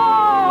of my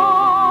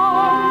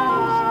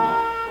arms.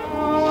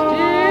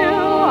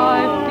 Still I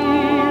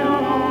feel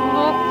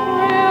the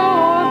thrill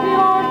of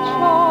your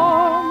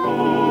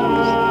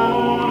charms.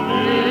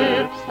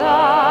 Lips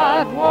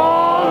that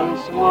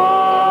once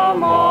were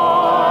mine,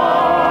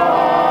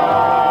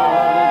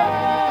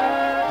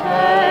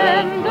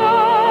 tender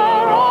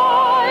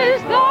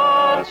eyes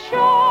that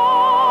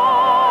shine,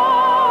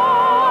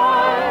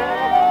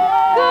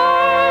 they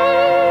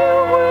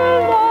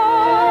will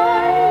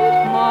light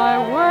my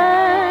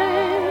way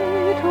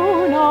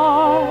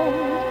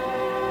tonight.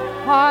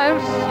 I'll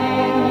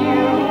see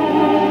you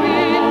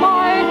in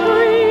my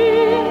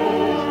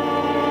dreams.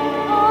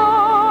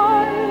 I'll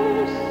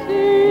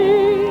see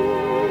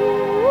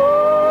you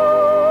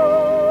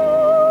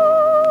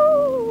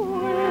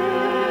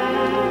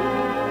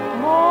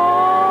in my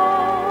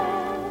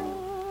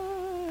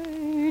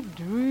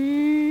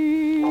dreams.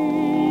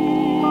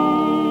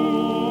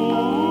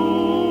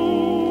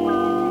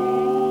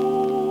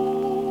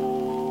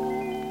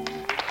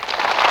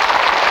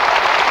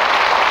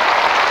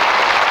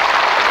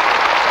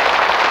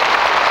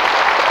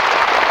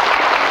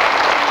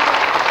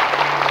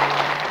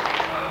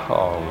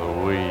 Oh,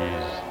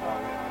 Louise.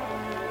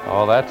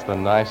 Oh, that's the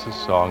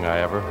nicest song I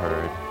ever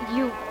heard.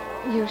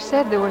 You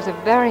said there was a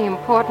very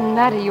important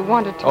matter you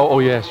wanted to... Oh,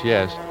 yes.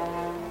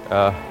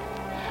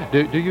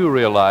 Do you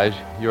realize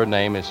your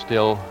name is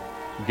still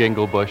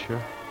Ginglebusher?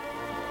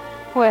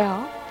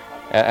 Well,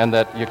 And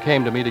that you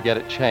came to me to get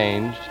it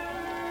changed,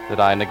 that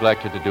I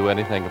neglected to do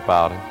anything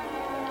about it?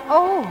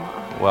 oh,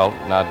 Well,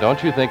 now,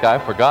 don't you think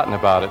I've forgotten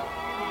about it?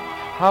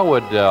 How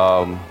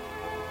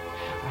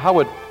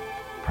would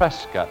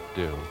Prescott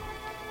do?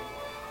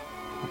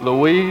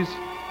 Louise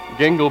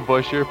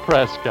Ginglebusher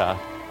Prescott.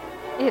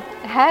 it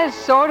has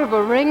sort of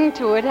a ring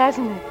to it,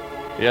 hasn't it?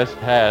 Yes, it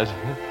has.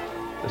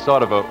 A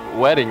sort of a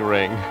wedding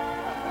ring.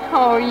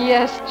 Oh,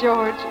 yes,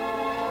 George.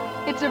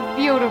 It's a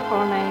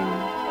beautiful name.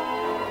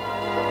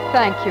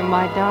 Thank you,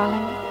 my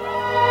darling.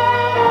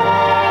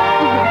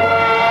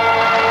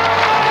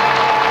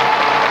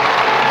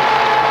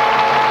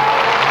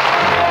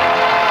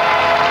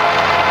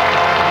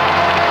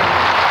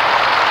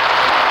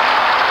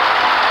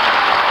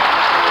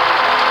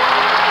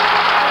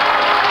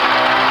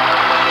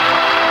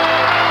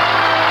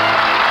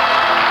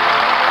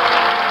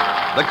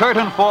 The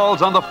curtain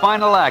falls on the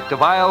final act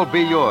of I'll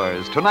Be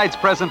Yours, tonight's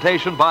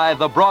presentation by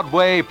the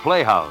Broadway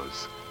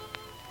Playhouse.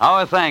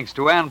 Our thanks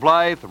to Ann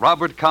Blythe,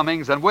 Robert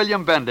Cummings, and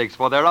William Bendix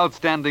for their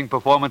outstanding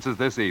performances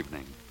this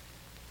evening.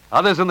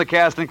 Others in the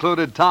cast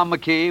included Tom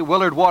McKee,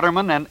 Willard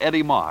Waterman, and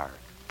Eddie Marr.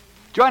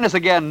 Join us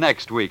again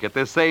next week at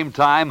this same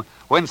time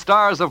when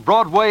stars of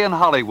Broadway and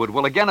Hollywood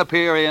will again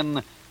appear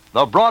in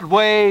The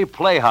Broadway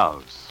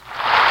Playhouse.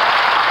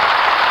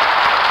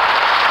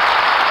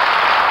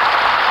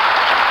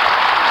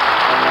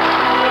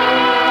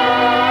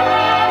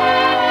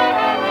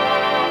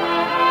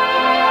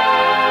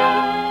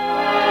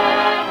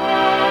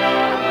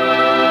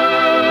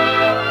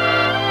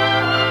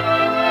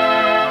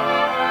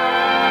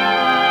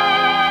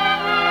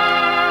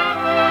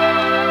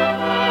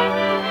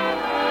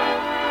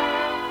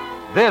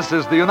 This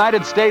is the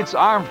United States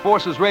Armed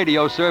Forces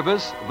Radio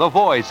Service, the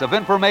voice of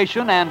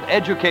information and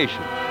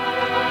education.